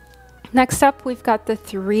February. Next up, we've got the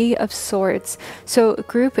 3 of Swords. So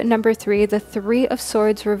group number 3, the 3 of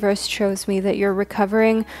Swords reversed shows me that you're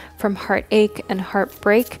recovering from heartache and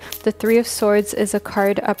heartbreak. The 3 of Swords is a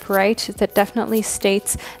card upright that definitely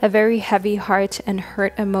states a very heavy heart and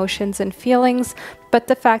hurt emotions and feelings. But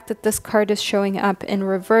the fact that this card is showing up in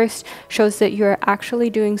reverse shows that you're actually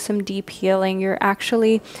doing some deep healing. You're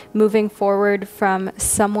actually moving forward from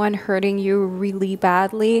someone hurting you really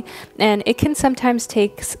badly. And it can sometimes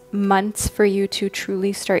take months for you to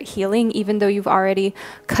truly start healing, even though you've already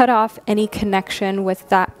cut off any connection with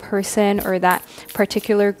that person or that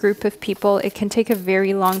particular group of people. It can take a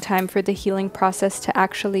very long time for the healing process to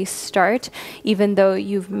actually start, even though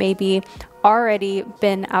you've maybe already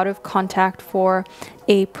been out of contact for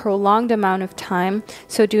a prolonged amount of time.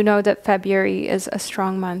 So do know that February is a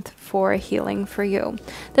strong month for healing for you.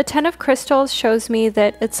 The 10 of Crystals shows me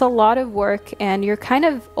that it's a lot of work, and you're kind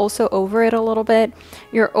of also over it a little bit.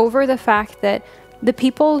 You're over the fact that the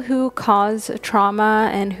people who cause trauma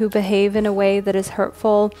and who behave in a way that is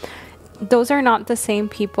hurtful, those are not the same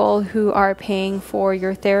people who are paying for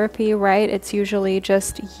your therapy, right? It's usually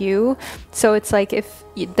just you. So it's like, if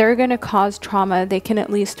they're going to cause trauma, they can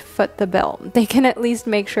at least foot the bill. They can at least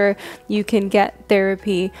make sure you can get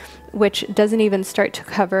therapy, which doesn't even start to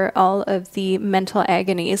cover all of the mental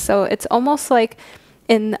agony. So it's almost like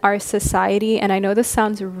in our society, and I know this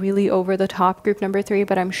sounds really over the top, group number 3,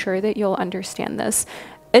 but I'm sure that you'll understand this.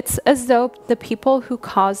 It's as though the people who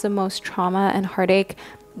cause the most trauma and heartache,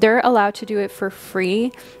 they're allowed to do it for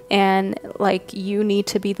free, and like, you need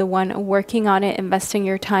to be the one working on it, investing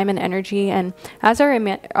your time and energy. And as I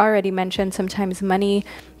already mentioned, sometimes money,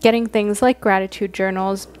 getting things like gratitude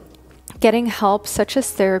journals, getting help such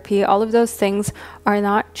as therapy, all of those things are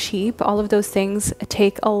not cheap. All of those things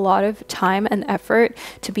take a lot of time and effort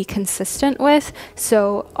to be consistent with.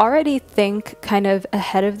 So already think kind of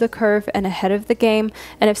ahead of the curve and ahead of the game.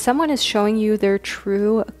 And if someone is showing you their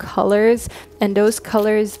true colors, and those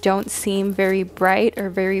colors don't seem very bright or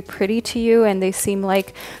very pretty to you, and they seem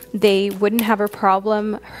like they wouldn't have a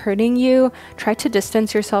problem hurting you, try to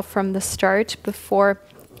distance yourself from the start before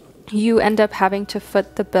you end up having to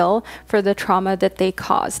foot the bill for the trauma that they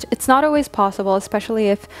caused. It's not always possible, especially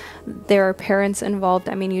if there are parents involved.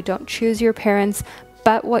 I mean, you don't choose your parents,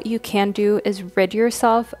 but what you can do is rid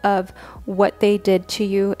yourself of what they did to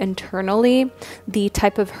you internally, the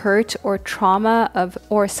type of hurt or trauma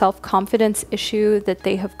or self-confidence issue that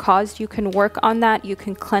they have caused. You can work on that. You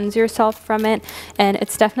can cleanse yourself from it. And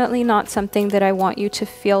it's definitely not something that I want you to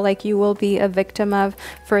feel like you will be a victim of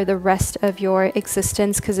for the rest of your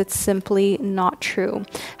existence, because it's simply not true.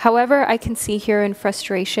 However, I can see here in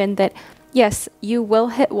frustration that yes, you will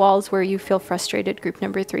hit walls where you feel frustrated, group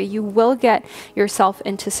number 3. You will get yourself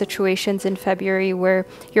into situations in February where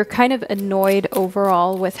you're kind of annoyed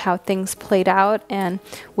overall with how things played out and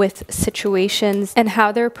with situations and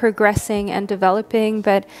how they're progressing and developing.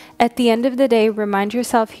 But at the end of the day, remind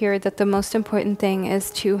yourself here that the most important thing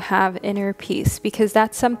is to have inner peace, because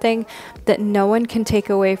that's something that no one can take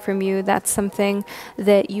away from you. That's something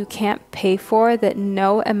that you can't pay for, that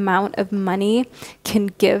no amount of money can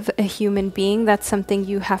give a human human being. That's something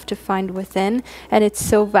you have to find within, and it's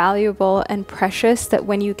so valuable and precious that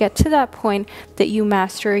when you get to that point that you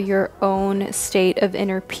master your own state of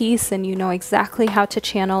inner peace and you know exactly how to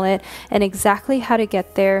channel it and exactly how to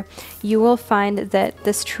get there, you will find that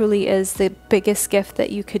this truly is the biggest gift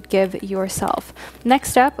that you could give yourself.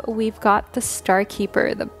 Next up, we've got the Star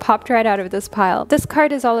Keeper that popped right out of this pile. This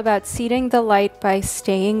card is all about seeding the light by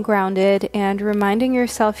staying grounded and reminding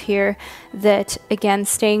yourself here that, again,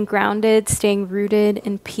 staying grounded, staying rooted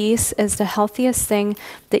in peace is the healthiest thing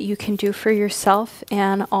that you can do for yourself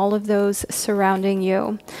and all of those surrounding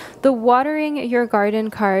you. The watering your garden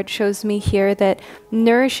card shows me here that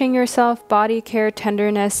nourishing yourself, body care,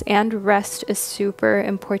 tenderness, and rest is super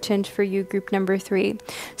important for you, group number 3.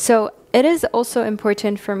 So it is also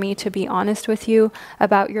important for me to be honest with you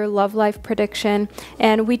about your love life prediction,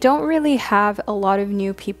 and we don't really have a lot of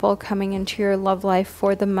new people coming into your love life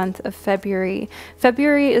for the month of February.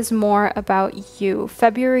 February is more about you.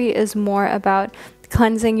 February is more about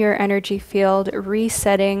cleansing your energy field,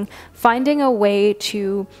 resetting, finding a way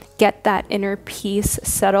to get that inner peace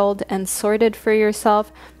settled and sorted for yourself,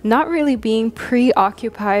 not really being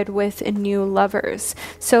preoccupied with new lovers.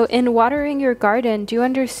 So in watering your garden, do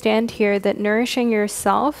understand here that nourishing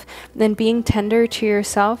yourself and being tender to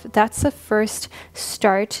yourself, that's the first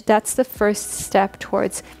start, that's the first step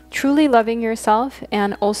towards truly loving yourself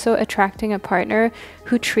and also attracting a partner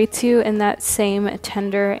who treats you in that same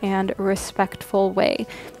tender and respectful way.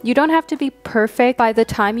 You don't have to be perfect by the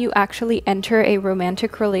time you actually enter a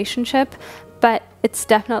romantic relationship, but it's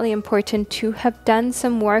definitely important to have done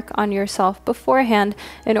some work on yourself beforehand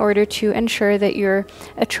in order to ensure that you're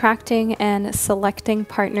attracting and selecting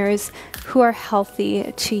partners who are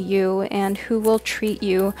healthy to you and who will treat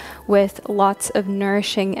you with lots of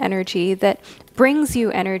nourishing energy that brings you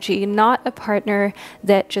energy, not a partner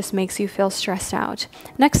that just makes you feel stressed out.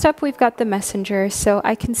 Next up, we've got the Messenger. So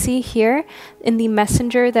I can see here in the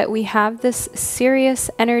Messenger that we have this serious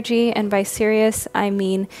energy, and by serious, I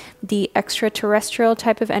mean the extraterrestrial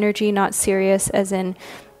type of energy, not serious as in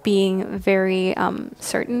being very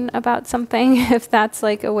certain about something, if that's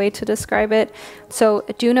like a way to describe it. So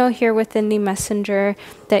do know here within the Messenger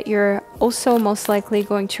that you're also most likely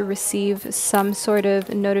going to receive some sort of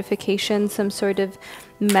notification, some sort of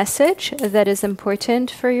message that is important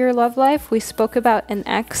for your love life. We spoke about an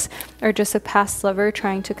ex or just a past lover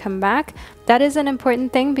trying to come back. That is an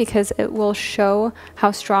important thing because it will show how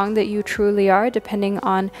strong that you truly are depending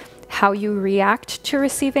on how you react to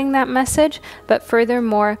receiving that message. But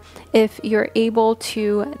furthermore, if you're able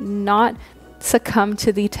to not succumb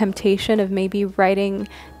to the temptation of maybe writing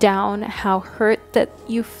down how hurt that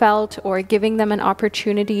you felt or giving them an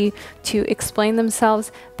opportunity to explain themselves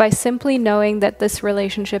by simply knowing that this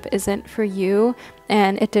relationship isn't for you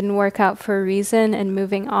and it didn't work out for a reason and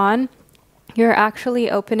moving on, you're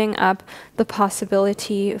actually opening up the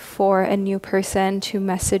possibility for a new person to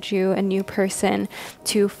message you, a new person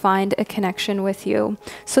to find a connection with you.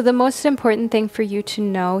 So the most important thing for you to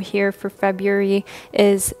know here for February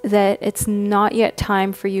is that it's not yet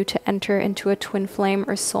time for you to enter into a twin flame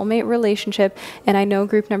or soulmate relationship. And I know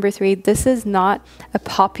group number 3, this is not a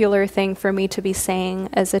popular thing for me to be saying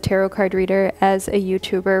as a tarot card reader, as a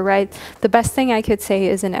YouTuber, right? The best thing I could say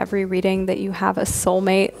is in every reading that you have a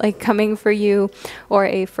soulmate like coming for you, or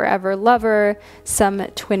a forever lover, some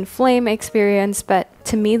twin flame experience. But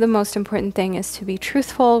to me, the most important thing is to be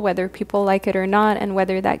truthful, whether people like it or not, and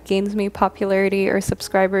whether that gains me popularity or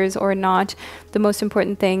subscribers or not. The most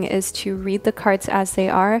important thing is to read the cards as they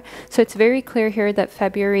are. So it's very clear here that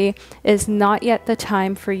February is not yet the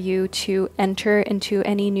time for you to enter into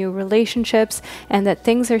any new relationships, and that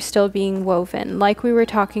things are still being woven. Like we were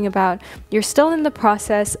talking about, you're still in the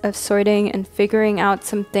process of sorting and figuring out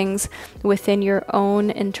some things within your own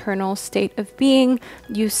internal state of being.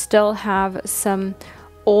 You still have some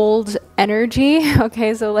old energy,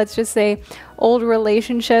 okay, so let's just say old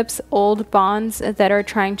relationships, old bonds that are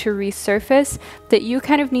trying to resurface, that you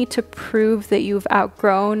kind of need to prove that you've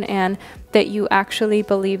outgrown and that you actually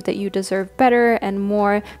believe that you deserve better and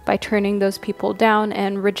more by turning those people down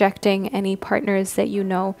and rejecting any partners that you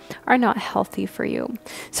know are not healthy for you.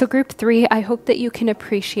 So group 3, I hope that you can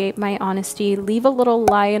appreciate my honesty. Leave a little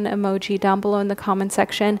lion emoji down below in the comment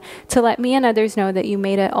section to let me and others know that you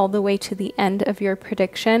made it all the way to the end of your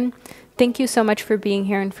prediction. Thank you so much for being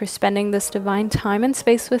here and for spending this divine time and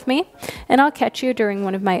space with me, and I'll catch you during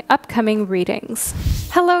one of my upcoming readings.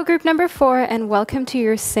 Hello, group number 4, and welcome to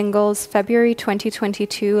your singles February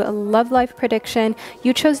 2022 love life prediction.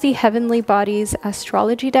 You chose the Heavenly Bodies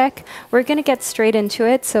Astrology deck. We're going to get straight into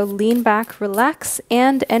it, so lean back, relax,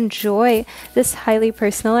 and enjoy this highly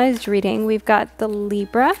personalized reading. We've got the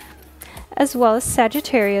Libra, as well as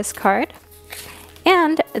Sagittarius card,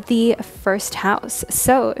 and the first house.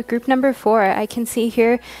 So group number 4, I can see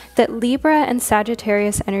here that Libra and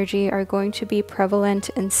Sagittarius energy are going to be prevalent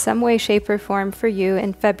in some way, shape, or form for you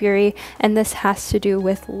in February, and this has to do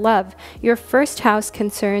with love. Your first house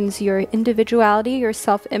concerns your individuality, your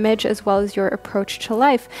self-image, as well as your approach to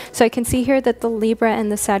life. So I can see here that the Libra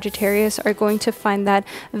and the Sagittarius are going to find that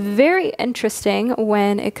very interesting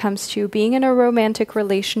when it comes to being in a romantic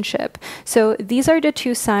relationship. So these are the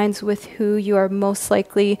 2 signs with who you are most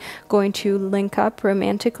likely going to link up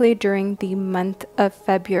romantically during the month of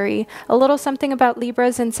February. A little something about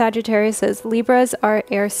Libras and Sagittarius is Libras are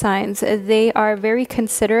air signs. They are very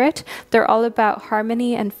considerate. They're all about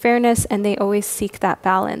harmony and fairness, and they always seek that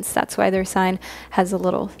balance. That's why their sign has a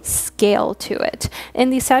little scale to it. In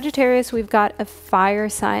the Sagittarius, we've got a fire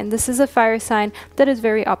sign. This is a fire sign that is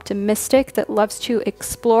very optimistic, that loves to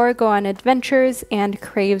explore, go on adventures, and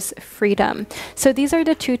craves freedom. So these are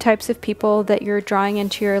the 2 types of people that you're drawing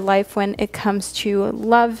into your life when it comes to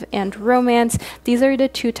love and romance. These are the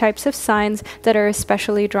 2 types of signs that are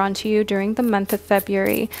especially drawn to you during the month of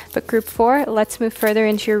February. But group 4, let's move further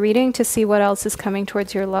into your reading to see what else is coming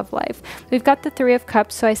towards your love life. We've got the 3 of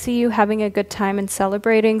Cups, so I see you having a good time and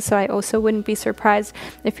celebrating, so I also wouldn't be surprised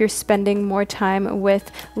if you're spending more time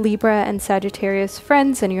with Libra and Sagittarius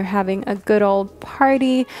friends and you're having a good old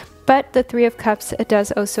party. But the 3 of Cups, it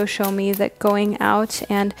does also show me that going out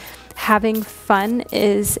and having fun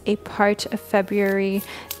is a part of February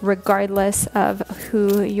regardless of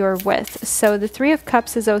who you're with. So the 3 of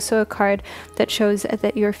Cups is also a card that shows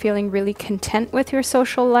that you're feeling really content with your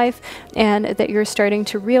social life and that you're starting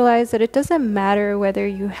to realize that it doesn't matter whether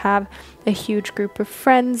you have a huge group of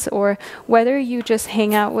friends or whether you just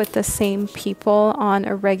hang out with the same people on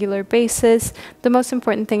a regular basis. The most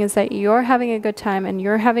important thing is that you're having a good time and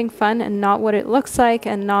you're having fun, and not what it looks like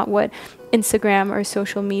and not what Instagram or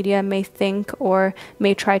social media may think or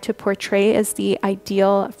may try to portray as the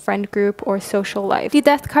ideal friend group or social life. The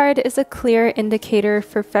Death card is a clear indicator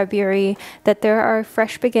for February that there are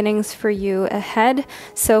fresh beginnings for you ahead.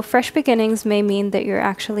 So fresh beginnings may mean that you're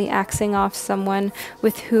actually axing off someone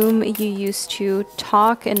with whom you used to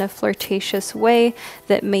talk in a flirtatious way,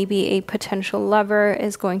 that maybe a potential lover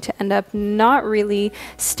is going to end up not really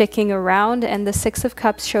sticking around. And the 6 of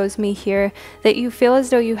Cups shows me here that you feel as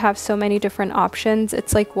though you have so many different options.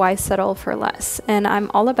 It's like, why settle for less? And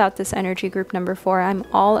I'm all about this energy, group number 4. I'm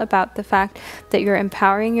all about the fact that you're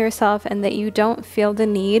empowering yourself and that you don't feel the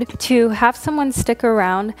need to have someone stick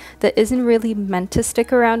around that isn't really meant to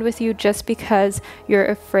stick around with you just because you're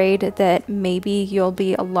afraid that maybe you'll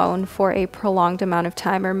be alone for a prolonged amount of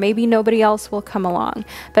time, or maybe nobody else will come along.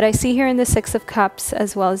 But I see here in the 6 of Cups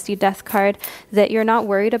as well as the Death card that you're not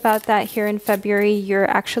worried about that here in February. You're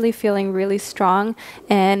actually feeling really strong,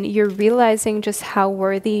 and you're realizing just how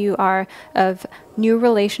worthy you are of new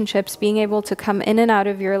relationships, being able to come in and out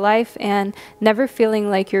of your life and never feeling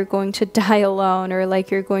like you're going to die alone or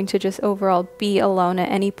like you're going to just overall be alone at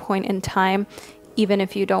any point in time, even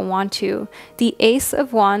if you don't want to. The Ace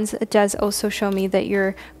of Wands does also show me that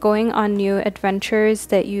you're going on new adventures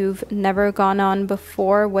that you've never gone on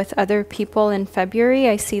before with other people in February.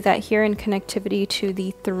 I see that here in connectivity to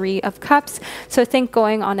the 3 of Cups. So think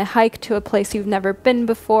going on a hike to a place you've never been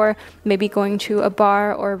before, maybe going to a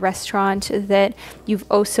bar or a restaurant that you've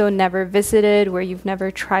also never visited, where you've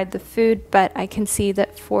never tried the food. But I can see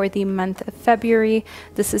that for the month of February,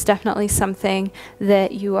 this is definitely something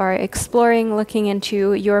that you are exploring, looking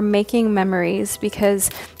into. You're making memories, because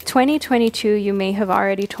 2022, you may have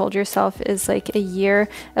already told yourself, is like a year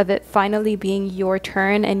of it finally being your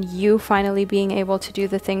turn and you finally being able to do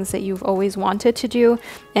the things that you've always wanted to do,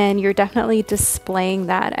 and you're definitely displaying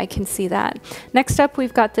that. I can see that. Next up,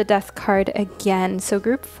 we've got the Death card again. So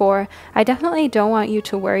group 4, I definitely don't want you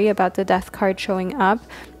to worry about the Death card showing up.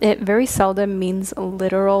 It very seldom means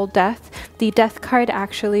literal death. The Death card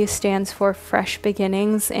actually stands for fresh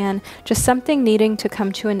beginnings and just something needing to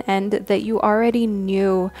come to an end that you already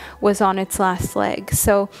knew was on its last leg.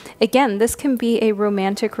 So again, this can be a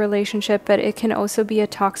romantic relationship, but it can also be a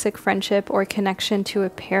toxic friendship or connection to a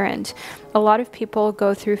parent. A lot of people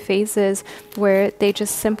go through phases where they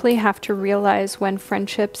just simply have to realize when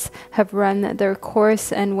friendships have run their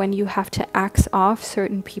course and when you have to axe off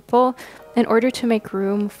certain people in order to make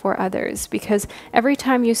room for others. Because every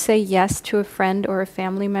time you say yes to a friend or a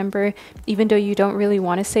family member, even though you don't really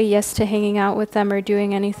want to say yes to hanging out with them or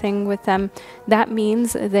doing anything with them, that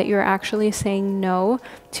means that you're actually saying no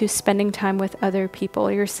to spending time with other people.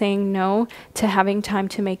 You're saying no to having time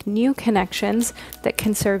to make new connections that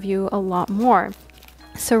can serve you a lot more.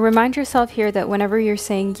 So remind yourself here that whenever you're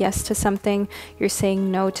saying yes to something, you're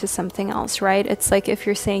saying no to something else, right? It's like if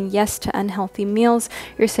you're saying yes to unhealthy meals,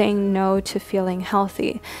 you're saying no to feeling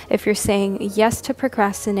healthy. If you're saying yes to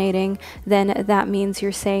procrastinating, then that means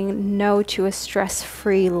you're saying no to a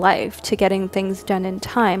stress-free life, to getting things done in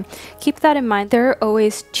time. Keep that in mind. There are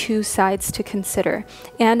always two sides to consider,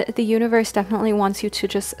 and the universe definitely wants you to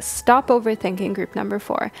just stop overthinking group number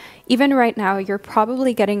 4. Even right now, you're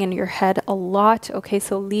probably getting in your head a lot. Okay,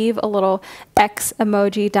 so leave a little X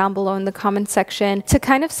emoji down below in the comment section to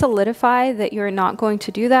kind of solidify that you're not going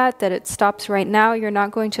to do that, that it stops right now. You're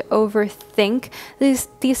not going to overthink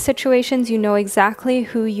these situations. You know exactly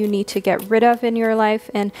who you need to get rid of in your life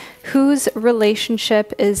and whose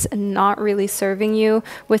relationship is not really serving you,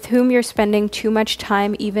 with whom you're spending too much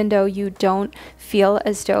time, even though you don't feel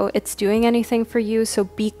as though it's doing anything for you. So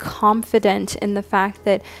be confident in the fact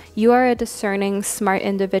that you are a discerning, smart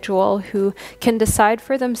individual who can decide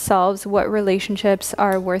for themselves what relationships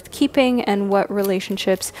are worth keeping and what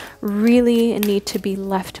relationships really need to be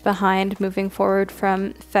left behind moving forward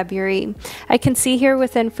from February. I can see here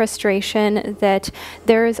within frustration that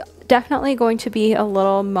there is definitely going to be a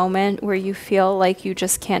little moment where you feel like you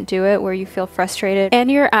just can't do it, where you feel frustrated, and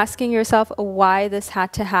you're asking yourself why this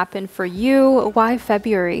had to happen for you. Why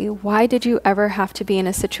February? Why did you ever have to be in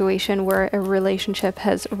a situation where a relationship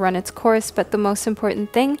has run its course? But the most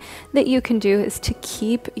important thing that you can do is to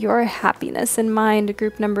keep your happiness in mind,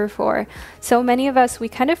 group number 4. So many of us, we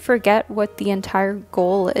kind of forget what the entire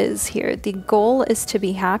goal is here. The goal is to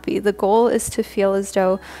be happy. The goal is to feel as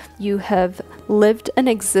though you have lived an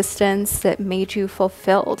existence that made you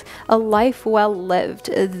fulfilled, a life well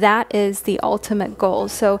lived. That is the ultimate goal.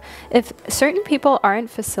 So if certain people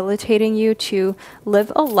aren't facilitating you to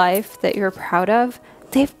live a life that you're proud of,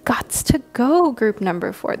 they've got to go, group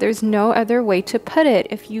number 4. There's no other way to put it.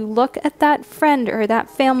 If you look at that friend or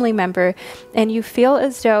that family member and you feel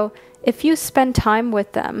as though if you spend time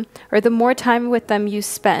with them, or the more time with them you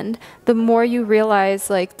spend, the more you realize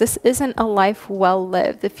like this isn't a life well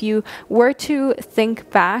lived. If you were to think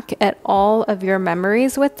back at all of your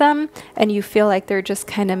memories with them and you feel like they're just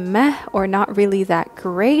kind of meh or not really that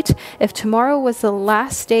great, if tomorrow was the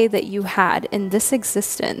last day that you had in this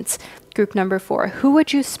existence, group number 4, who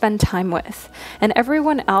would you spend time with? And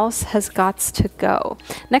everyone else has got to go.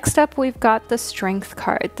 Next up, we've got the Strength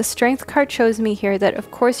card. The Strength card shows me here that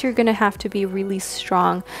of course you're going to have to be really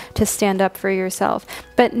strong to stand up for yourself.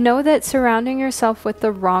 But know that surrounding yourself with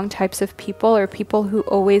the wrong types of people, or people who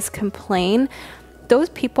always complain, those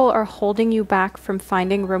people are holding you back from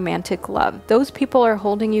finding romantic love. Those people are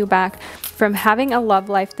holding you back from having a love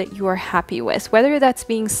life that you are happy with, whether that's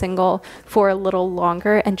being single for a little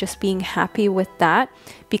longer and just being happy with that.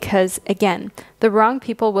 Because again, the wrong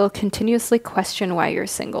people will continuously question why you're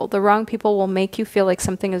single. The wrong people will make you feel like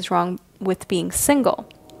something is wrong with being single.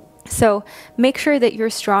 So make sure that you're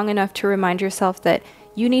strong enough to remind yourself that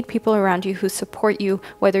you need people around you who support you,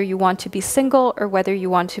 whether you want to be single or whether you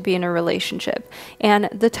want to be in a relationship. And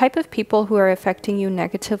the type of people who are affecting you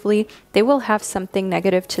negatively, they will have something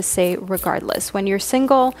negative to say regardless. When you're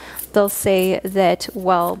single, they'll say that,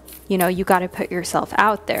 well, you know, you got to put yourself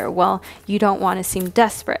out there. Well, you don't want to seem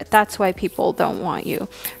desperate. That's why people don't want you.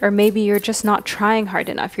 Or maybe you're just not trying hard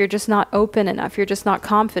enough. You're just not open enough. You're just not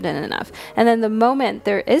confident enough. And then the moment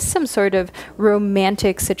there is some sort of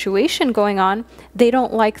romantic situation going on, they don't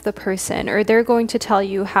like the person, or they're going to tell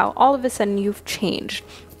you how all of a sudden you've changed,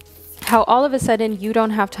 how all of a sudden you don't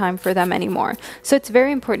have time for them anymore. So it's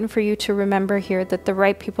very important for you to remember here that the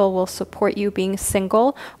right people will support you being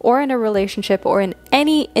single or in a relationship or in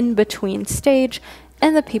any in-between stage.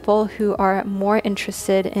 And the people who are more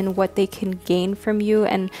interested in what they can gain from you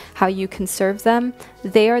and how you can serve them,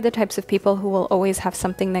 they are the types of people who will always have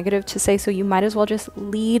something negative to say. So you might as well just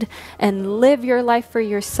lead and live your life for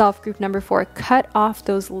yourself. Group number 4, cut off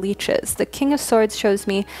those leeches. The King of Swords shows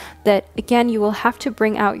me that, again, you will have to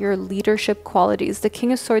bring out your leadership qualities. The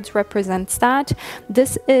King of Swords represents that.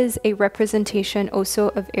 This is a representation also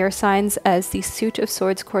of air signs, as the suit of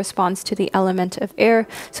swords corresponds to the element of air.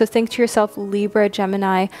 So think to yourself, Libra, Gemini,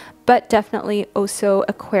 but definitely also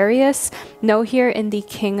Aquarius. Know here in the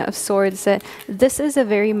King of Swords that this is a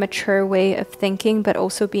very mature way of thinking, but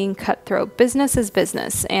also being cutthroat. Business is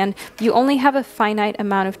business, and you only have a finite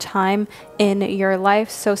amount of time in your life.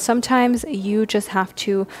 So sometimes you just have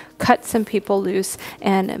to cut some people loose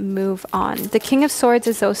and move on. The King of Swords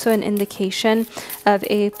is also an indication of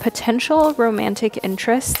a potential romantic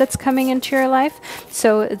interest that's coming into your life.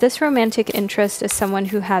 So this romantic interest is someone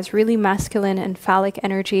who has really masculine and phallic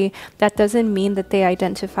energy. energy. That doesn't mean that they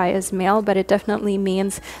identify as male, but it definitely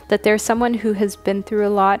means that they're someone who has been through a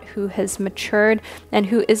lot, who has matured, and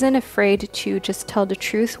who isn't afraid to just tell the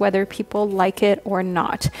truth, whether people like it or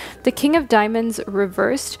not. The King of Diamonds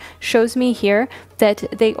reversed shows me here that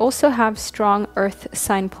they also have strong earth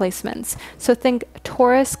sign placements. So think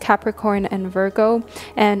Taurus, Capricorn, and Virgo,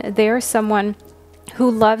 and they are someone who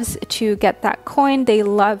loves to get that coin. They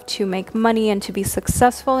love to make money and to be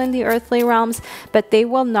successful in the earthly realms, but they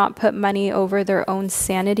will not put money over their own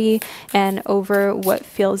sanity and over what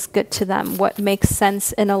feels good to them, what makes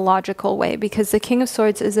sense in a logical way, because the King of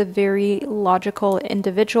Swords is a very logical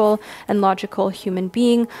individual and logical human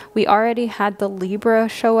being. We already had the Libra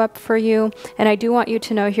show up for you, and I do want you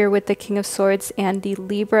to know here with the King of Swords and the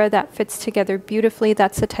Libra, that fits together beautifully.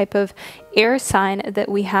 That's a type of air sign that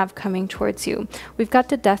we have coming towards you. We've got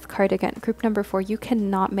the Death card again. Group number 4, you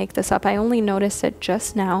cannot make this up. I only noticed it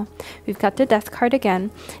just now. We've got the Death card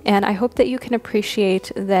again, and I hope that you can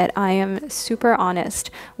appreciate that I am super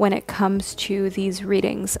honest when it comes to these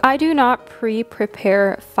readings. I do not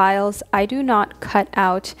pre-prepare files. I do not cut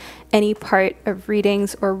out any part of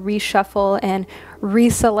readings or reshuffle and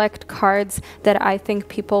reselect cards that I think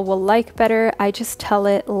people will like better. I just tell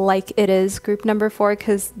it like it is, group number 4,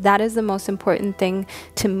 because that is the most important thing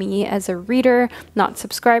to me as a reader. Not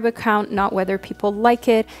subscribe account, not whether people like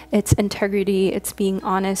it. It's integrity. It's being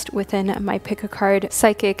honest within my pick a card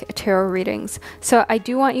psychic tarot readings. So I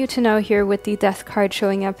do want you to know here with the Death card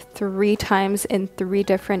showing up 3 times in 3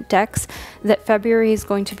 different decks that February is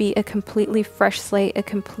going to be a completely fresh slate, a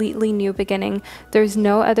completely new beginning. There's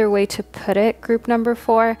no other way to put it, group number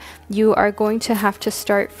 4. You are going to have to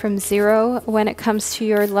start from 0 when it comes to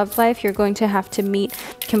your love life. You're going to have to meet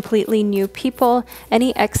completely new people.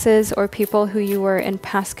 Any exes or people who you were in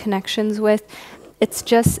past connections with,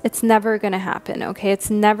 it's never going to happen, okay?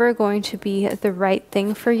 It's never going to be the right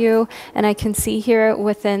thing for you. And I can see here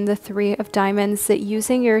within the 3 of Diamonds that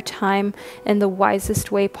using your time in the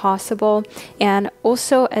wisest way possible, and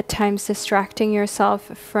also at times distracting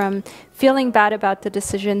yourself from feeling bad about the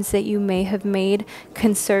decisions that you may have made,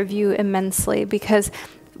 can serve you immensely, because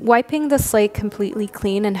wiping the slate completely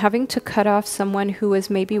clean and having to cut off someone who was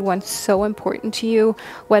maybe once so important to you,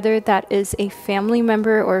 whether that is a family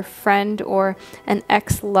member or friend or an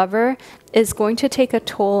ex-lover, is going to take a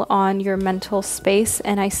toll on your mental space.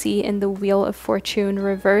 And I see in the Wheel of Fortune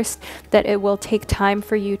reversed that it will take time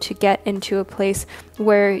for you to get into a place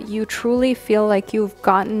where you truly feel like you've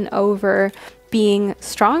gotten over being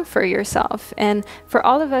strong for yourself. And for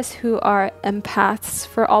all of us who are empaths,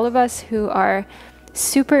 for all of us who are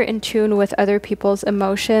super in tune with other people's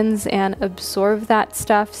emotions and absorb that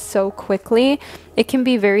stuff so quickly, it can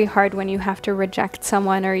be very hard when you have to reject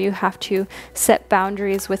someone or you have to set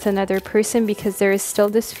boundaries with another person, because there is still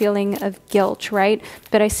this feeling of guilt, right?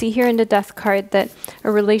 But I see here in the Death card that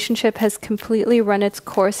a relationship has completely run its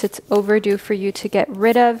course. It's overdue for you to get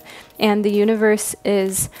rid of, and the universe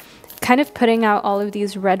is kind of putting out all of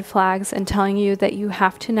these red flags and telling you that you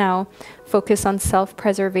have to now focus on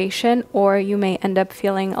self-preservation, or you may end up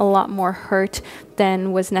feeling a lot more hurt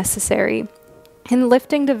than was necessary. In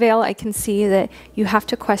lifting the veil, I can see that you have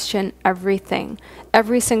to question everything,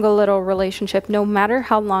 every single little relationship, no matter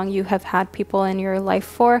how long you have had people in your life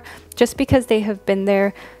for. Just because they have been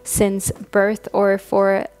there since birth or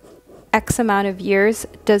for X amount of years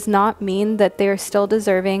does not mean that they are still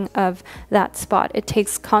deserving of that spot. It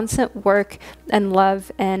takes constant work and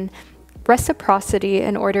love and reciprocity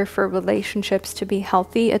in order for relationships to be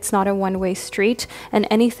healthy. It's not a one-way street, and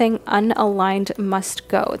anything unaligned must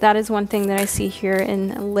go. That is one thing that I see here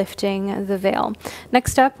in lifting the veil.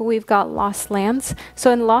 Next up, we've got Lost Lands.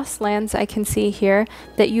 So in Lost Lands, I can see here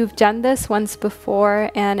that you've done this once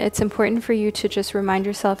before, and it's important for you to just remind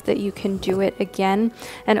yourself that you can do it again,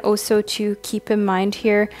 and also to keep in mind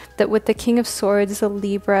here that with the King of Swords, the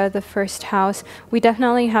Libra, the first house, we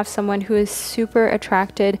definitely have someone who is super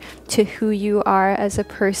attracted to who you are as a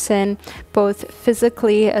person, both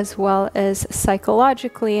physically as well as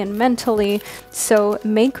psychologically and mentally. So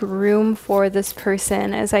make room for this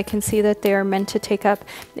person, as I can see that they are meant to take up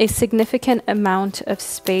a significant amount of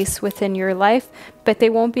space within your life, but they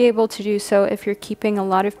won't be able to do so if you're keeping a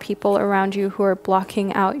lot of people around you who are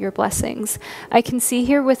blocking out your blessings. I can see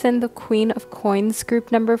here within the Queen of Coins,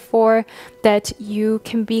 group number 4, that you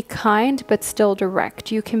can be kind but still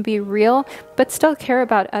direct. You can be real but still care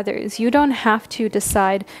about others. You don't have to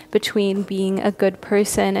decide between being a good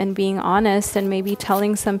person and being honest and maybe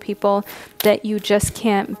telling some people that you just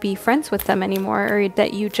can't be friends with them anymore, or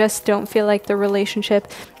that you just don't feel like the relationship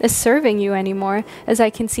is serving you anymore. As I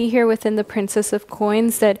can see here within the Princess of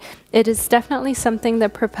Coins, that it is definitely something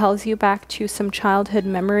that propels you back to some childhood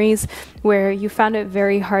memories where you found it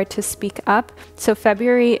very hard to speak up. So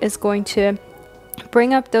February is going to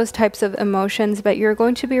bring up those types of emotions, but you're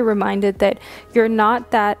going to be reminded that you're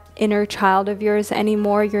not that inner child of yours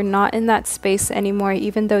anymore. You're not in that space anymore,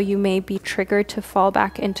 even though you may be triggered to fall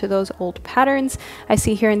back into those old patterns. I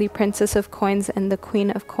see here in the Princess of Coins and the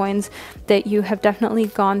Queen of Coins that you have definitely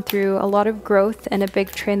gone through a lot of growth and a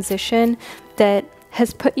big transition that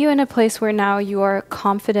has put you in a place where now you are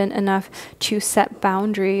confident enough to set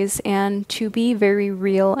boundaries and to be very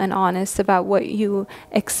real and honest about what you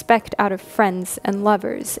expect out of friends and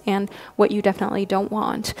lovers and what you definitely don't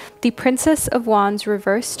want. The Princess of Wands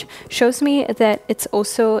reversed shows me that it's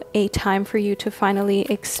also a time for you to finally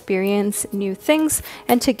experience new things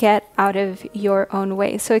and to get out of your own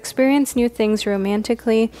way. So experience new things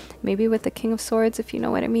romantically, maybe with the King of Swords, if you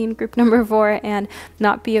know what I mean, group number 4, and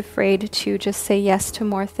not be afraid to just say yes to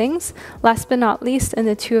more things. Last but not least, in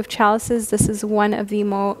the Two of Chalices, this is one of the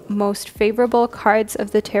most favorable cards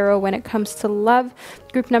of the tarot when it comes to love.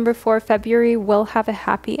 Group number 4, February will have a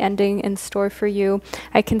happy ending in store for you.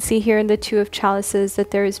 I can see here in the Two of Chalices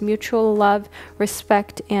that there is mutual love,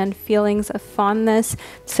 respect, and feelings of fondness.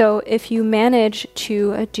 So if you manage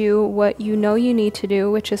to do what you know you need to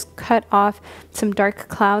do, which is cut off some dark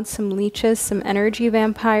clouds, some leeches, some energy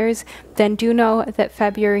vampires, then do know that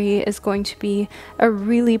February is going to be a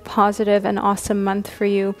really positive and awesome month for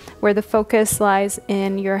you, where the focus lies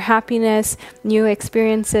in your happiness, new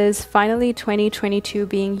experiences, finally 2022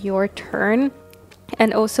 being your turn,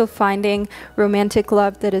 and also finding romantic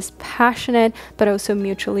love that is passionate but also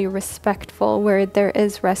mutually respectful, where there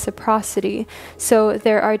is reciprocity. So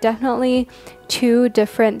there are definitely two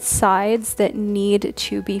different sides that need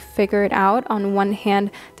to be figured out. On one hand,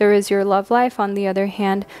 there is your love life. On the other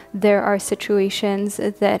hand, there are situations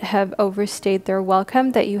that have overstayed their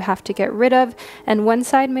welcome that you have to get rid of. And one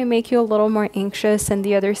side may make you a little more anxious, and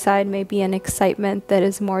the other side may be an excitement that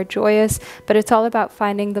is more joyous. But it's all about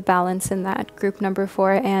finding the balance in that, group number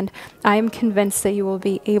 4. And I am convinced that you will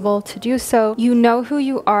be able to do so. You know who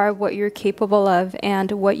you are, what you're capable of, and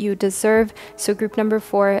what you deserve. So group number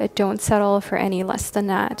 4, don't settle for any less than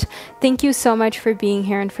that. Thank you so much for being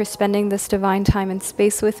here and for spending this divine time and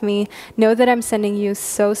space with me. Know that I'm sending you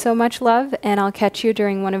so much love, and I'll catch you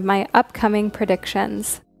during one of my upcoming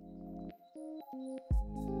predictions.